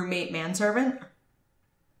 roommate manservant.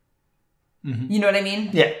 You know what I mean?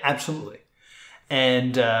 Yeah, absolutely.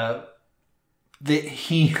 And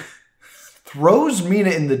he throws Mina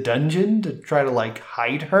in the dungeon to try to like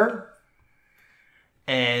hide her.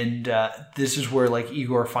 And this is where like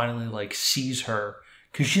Igor finally like sees her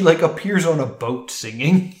because she like appears on a boat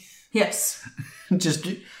singing. Yes. Just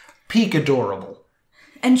peak adorable.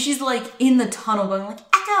 And she's like in the tunnel going like,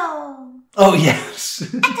 Echo! Oh, yes.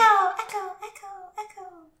 Echo, echo, echo, echo.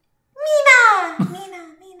 Mina! Mina,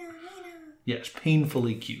 Mina, Mina. Yes,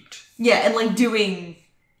 painfully cute. Yeah, and like doing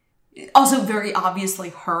also very obviously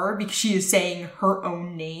her because she is saying her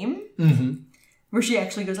own name. Mm-hmm. Where she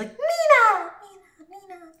actually goes like, Mina! Mina,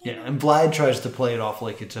 Mina, Mina. Yeah, and Vlad tries to play it off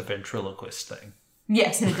like it's a ventriloquist thing.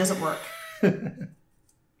 Yes, and it doesn't work.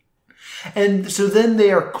 And so then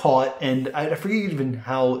they are caught, and I forget even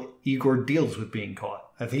how Igor deals with being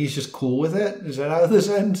caught. I think he's just cool with it. Is that how this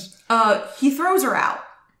ends? He throws her out.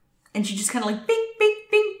 And she just kind of like bink,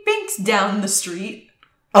 bink, bink, binks down the street.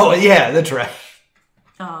 Oh, yeah, that's right.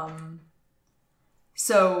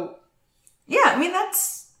 So, yeah, I mean,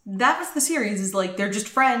 that was the series, is like, they're just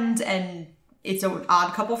friends, and it's an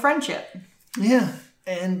odd couple friendship. Yeah,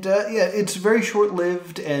 and it's very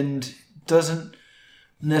short-lived and doesn't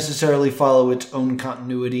necessarily follow its own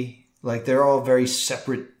continuity. Like, they're all very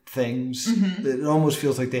separate things. Mm-hmm. It almost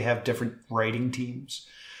feels like they have different writing teams.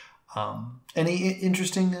 Any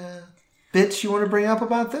interesting bits you want to bring up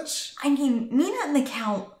about this? I mean, Mina and the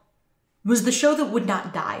Count was the show that would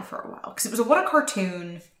not die for a while. Because it was a What a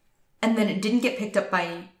Cartoon, and then it didn't get picked up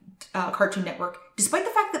by Cartoon Network. Despite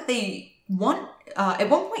the fact that they at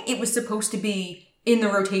one point it was supposed to be in the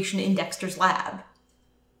rotation in Dexter's Lab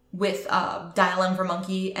with Dial M for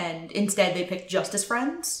Monkey, and instead they picked Justice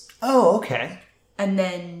Friends. Oh, okay. And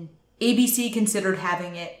then ABC considered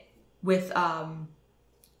having it with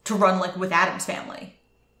to run like with Addams Family.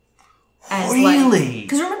 As, really?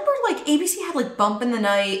 Because remember, like ABC had like Bump in the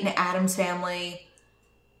Night and Addams Family.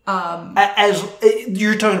 As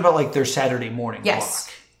you're talking about, like their Saturday morning yes.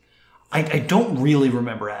 block. I don't really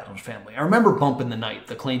remember Addams Family. I remember Bump in the Night,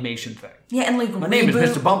 the claymation thing. Yeah, and like my name is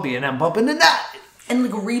Mr. Bumpy, and I'm bumping the night. And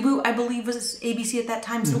like Reboot, I believe, was ABC at that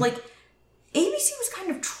time. So like ABC was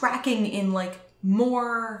kind of tracking in like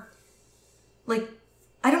more like,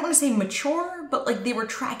 I don't want to say mature, but like they were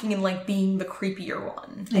tracking in like being the creepier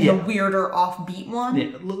one and the weirder offbeat one.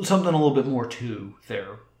 Yeah, something a little bit more to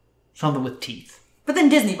there. Something with teeth. But then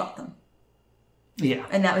Disney bought them. Yeah.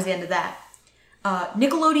 And that was the end of that.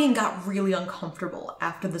 Nickelodeon got really uncomfortable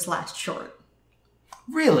after this last short.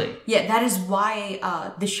 Really? Yeah, that is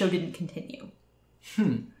why this show didn't continue.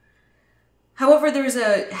 However,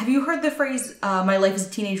 have you heard the phrase, My Life as a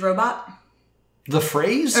Teenage Robot? The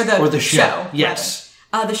phrase? Or the show? Yes.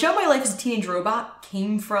 The show My Life as a Teenage Robot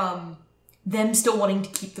came from them still wanting to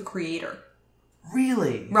keep the creator.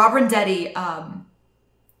 Really? Rob Renzetti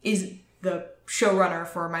is the showrunner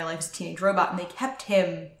for My Life as a Teenage Robot, and they kept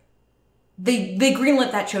him. They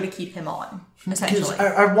greenlit that show to keep him on, essentially.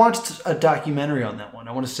 I watched a documentary on that one.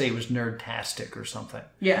 I want to say it was Nerdtastic or something.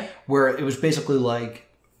 Yeah. Where it was basically like,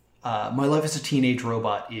 My Life as a Teenage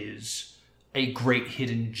Robot is a great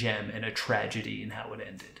hidden gem and a tragedy in how it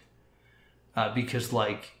ended. Because,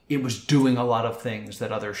 like, it was doing a lot of things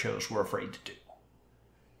that other shows were afraid to do.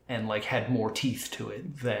 And, like, had more teeth to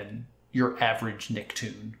it than your average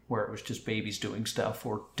Nicktoon, where it was just babies doing stuff,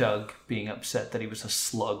 or Doug being upset that he was a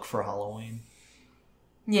slug for Halloween.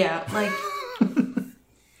 Yeah, like...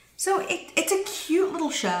 So, it's a cute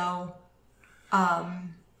little show.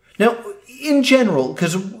 Now, in general,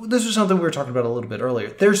 because this is something we were talking about a little bit earlier,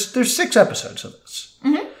 there's 6 episodes of this.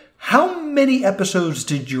 Mm-hmm. How many episodes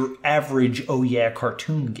did your average Oh Yeah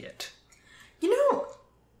cartoon get? You know,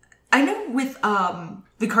 I know with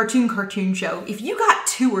the cartoon show, if you got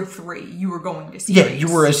 2 or 3, you were going to series. Yeah,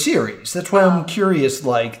 you were a series. That's why I'm curious,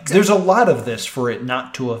 like, there's a lot of this for it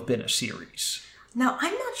not to have been a series. Now,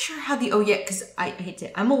 I'm not sure how the Oh Yeah, because I hate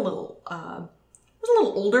to, I'm a little, I was a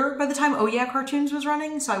little older by the time Oh Yeah cartoons was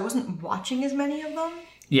running, so I wasn't watching as many of them.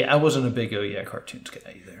 Yeah, I wasn't a big Oh Yeah cartoons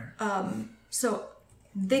guy either. So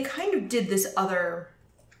they kind of did this other,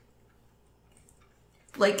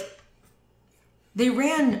 like, they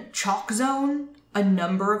ran Chalk Zone a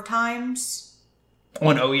number of times.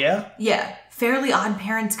 On Oh Yeah? Yeah. Fairly Odd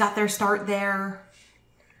Parents got their start there.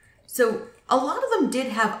 So a lot of them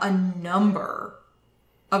did have a number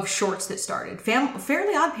of shorts that started.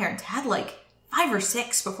 Fairly Odd Parents had like 5 or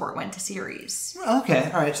 6 before it went to series.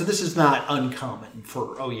 Okay, all right. So this is not uncommon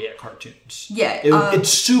for Oh Yeah cartoons. Yeah. It's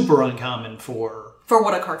super uncommon for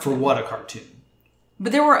What a Cartoon. For What a Cartoon.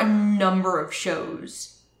 But there were a number of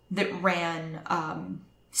shows that ran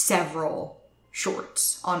several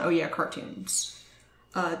shorts on Oh Yeah Cartoons.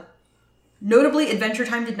 Notably, Adventure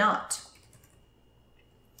Time did not.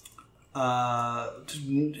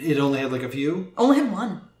 It only had like a few? Only had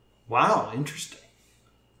one. Wow, interesting.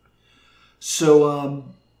 So,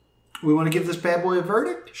 we want to give this bad boy a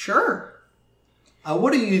verdict? Sure.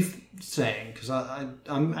 What are you saying? Because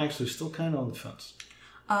I'm actually still kind of on the fence.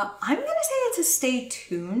 I'm going to say it's a stay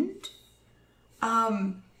tuned.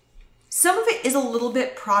 Some of it is a little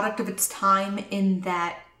bit product of its time in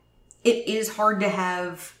that it is hard to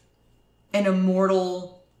have an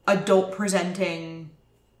immortal, adult-presenting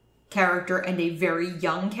character and a very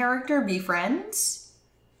young character be friends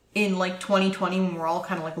in, like, 2020 when we're all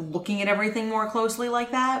kind of, like, looking at everything more closely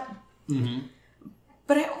like that. Mm-hmm.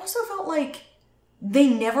 But I also felt like they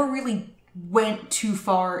never really went too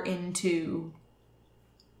far into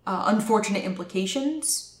unfortunate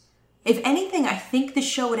implications. If anything, I think the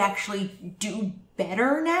show would actually do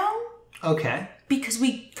better now. Okay. Because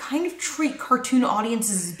we kind of treat cartoon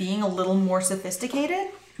audiences as being a little more sophisticated.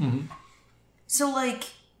 Mm-hmm. So, like,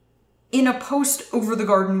 in a post-Over the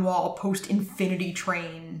Garden Wall, post-Infinity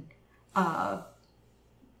Train, Cartoon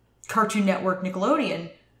Network,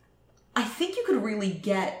 Nickelodeon, I think you could really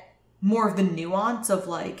get more of the nuance of,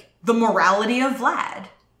 like, the morality of Vlad.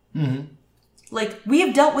 Mm-hmm. Like, we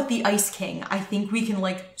have dealt with the Ice King. I think we can,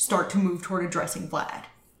 like, start to move toward addressing Vlad.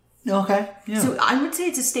 Okay, yeah. So I would say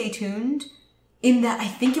it's a stay tuned, in that I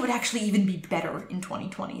think it would actually even be better in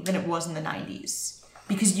 2020 than it was in the 90s.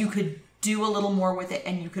 Because you could do a little more with it,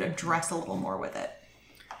 and you could address a little more with it.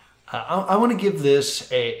 I want to give this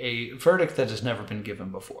a verdict that has never been given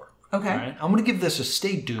before. Okay. Right? I'm going to give this a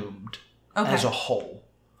stay doomed as a whole.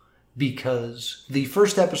 Because the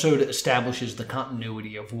first episode establishes the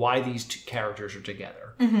continuity of why these two characters are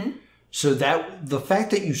together. Mm-hmm. So that the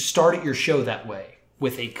fact that you started your show that way,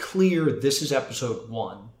 with a clear, this is episode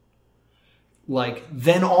 1, like,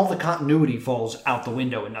 then all the continuity falls out the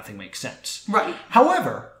window and nothing makes sense. Right.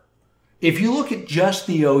 However, if you look at just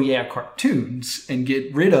the Oh Yeah Cartoons and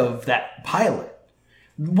get rid of that pilot,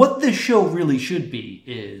 what this show really should be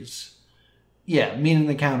is, yeah, me and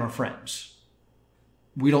the Count are friends.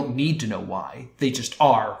 We don't need to know why. They just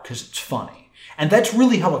are because it's funny. And that's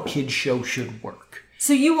really how a kid's show should work.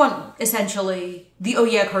 So you want, essentially, the Oh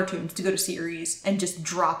Yeah Cartoons to go to series and just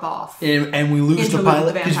drop off. And we lose the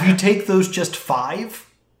pilot. Because if you take those just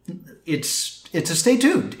 5, it's a stay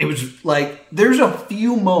tuned. It was like, there's a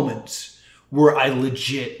few moments where I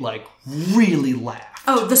legit, like, really laughed.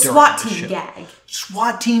 Oh, the SWAT team gag.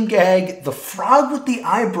 SWAT team gag, the frog with the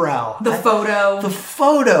eyebrow. The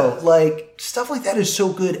photo. Like, stuff like that is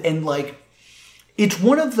so good. And, like, it's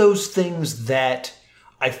one of those things that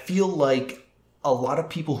I feel like a lot of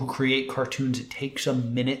people who create cartoons, it takes a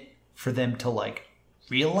minute for them to, like,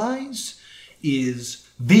 realize is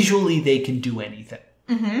visually they can do anything.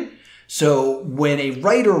 Mm-hmm. So when a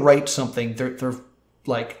writer writes something, they're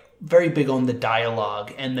like, very big on the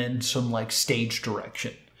dialogue and then some, like, stage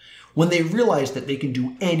direction. When they realize that they can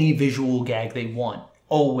do any visual gag they want,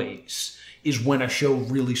 always, is when a show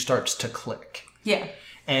really starts to click. Yeah.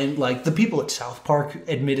 And, like, the people at South Park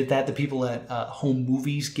admitted that. The people at Home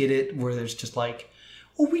Movies get it, where there's just like,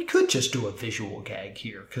 well, we could just do a visual gag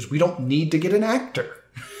here because we don't need to get an actor.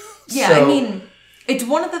 Yeah, so, I mean, it's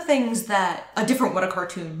one of the things that a different What a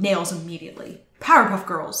Cartoon nails immediately. Powerpuff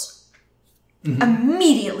Girls. Mm-hmm.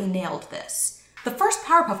 Immediately nailed this. The first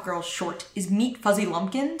Powerpuff Girls short is Meat Fuzzy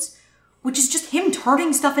Lumpkins, which is just him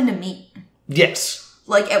turning stuff into meat. Yes.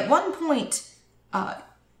 Like, at one point,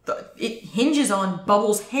 it hinges on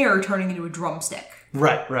Bubbles' hair turning into a drumstick.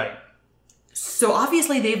 Right. So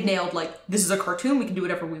obviously they've nailed, like, this is a cartoon, we can do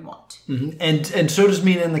whatever we want. Mm-hmm. And so does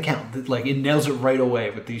Mina and the Count. Like, it nails it right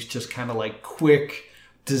away with these just kind of, like, quick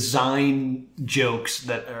design jokes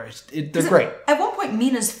that are, they're great. At one point,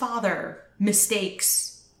 Mina's father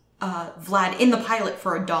mistakes Vlad in the pilot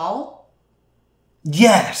for a doll.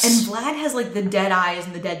 Yes. And Vlad has, like, the dead eyes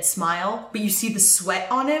and the dead smile, but you see the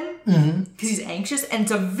sweat on him because he's anxious, and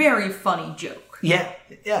it's a very funny joke. Yeah.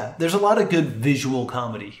 There's a lot of good visual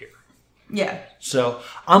comedy here. Yeah. So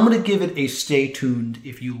I'm going to give it a stay tuned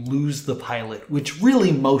if you lose the pilot, which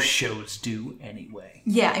really most shows do anyway.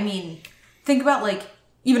 Yeah, I mean, think about, like,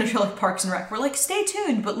 even a show like Parks and Rec, we're like, stay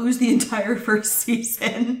tuned, but lose the entire first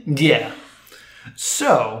season. Yeah.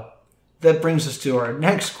 So, that brings us to our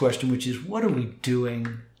next question, which is, what are we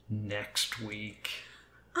doing next week?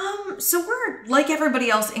 So we're, like everybody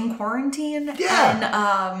else, in quarantine.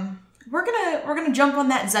 Yeah. And, we're gonna jump on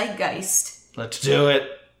that zeitgeist. Let's do it.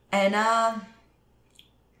 And,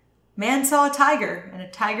 man saw a tiger, and a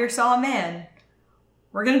tiger saw a man.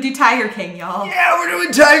 We're gonna do Tiger King, y'all. Yeah, we're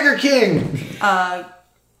doing Tiger King!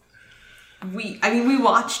 we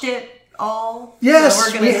watched it all.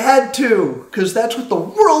 Yes, so we had to, because that's what the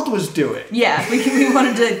world was doing. Yeah, we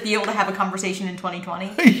wanted to be able to have a conversation in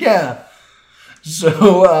 2020. Yeah.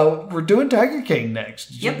 So we're doing Tiger King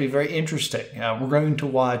next. It should be very interesting. We're going to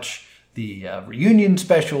watch the reunion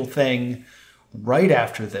special thing right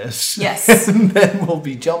after this. Yes. And then we'll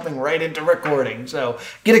be jumping right into recording. So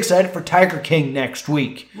get excited for Tiger King next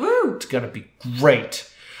week. Woo! It's going to be great.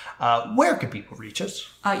 Where can people reach us?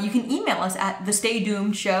 You can email us at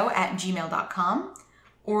thestaydoomedshow@gmail.com,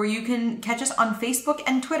 or you can catch us on Facebook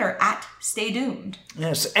and Twitter at Stay Doomed.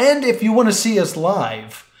 Yes, and if you want to see us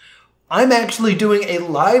live, I'm actually doing a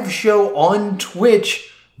live show on Twitch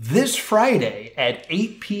this Friday at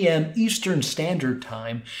 8 p.m. Eastern Standard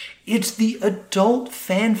Time. It's the Adult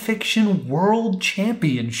Fanfiction World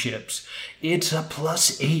Championships. It's a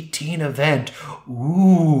 +18 event.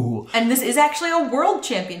 Ooh. And this is actually a World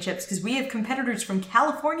Championships, because we have competitors from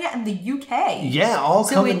California and the UK. Yeah, all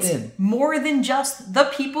coming in. So it's more than just the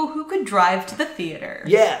people who could drive to the theater.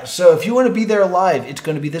 Yeah, so if you want to be there live, it's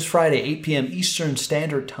going to be this Friday, 8 p.m. Eastern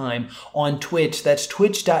Standard Time on Twitch. That's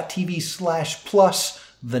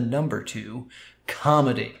twitch.tv/+2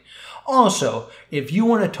 comedy. Also, if you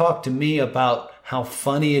want to talk to me about how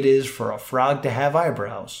funny it is for a frog to have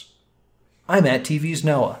eyebrows, I'm at TV's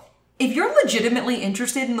Noah. If you're legitimately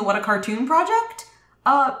interested in the What a Cartoon project,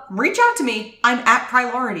 reach out to me. I'm at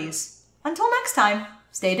Priorities. Until next time,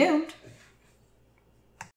 stay doomed.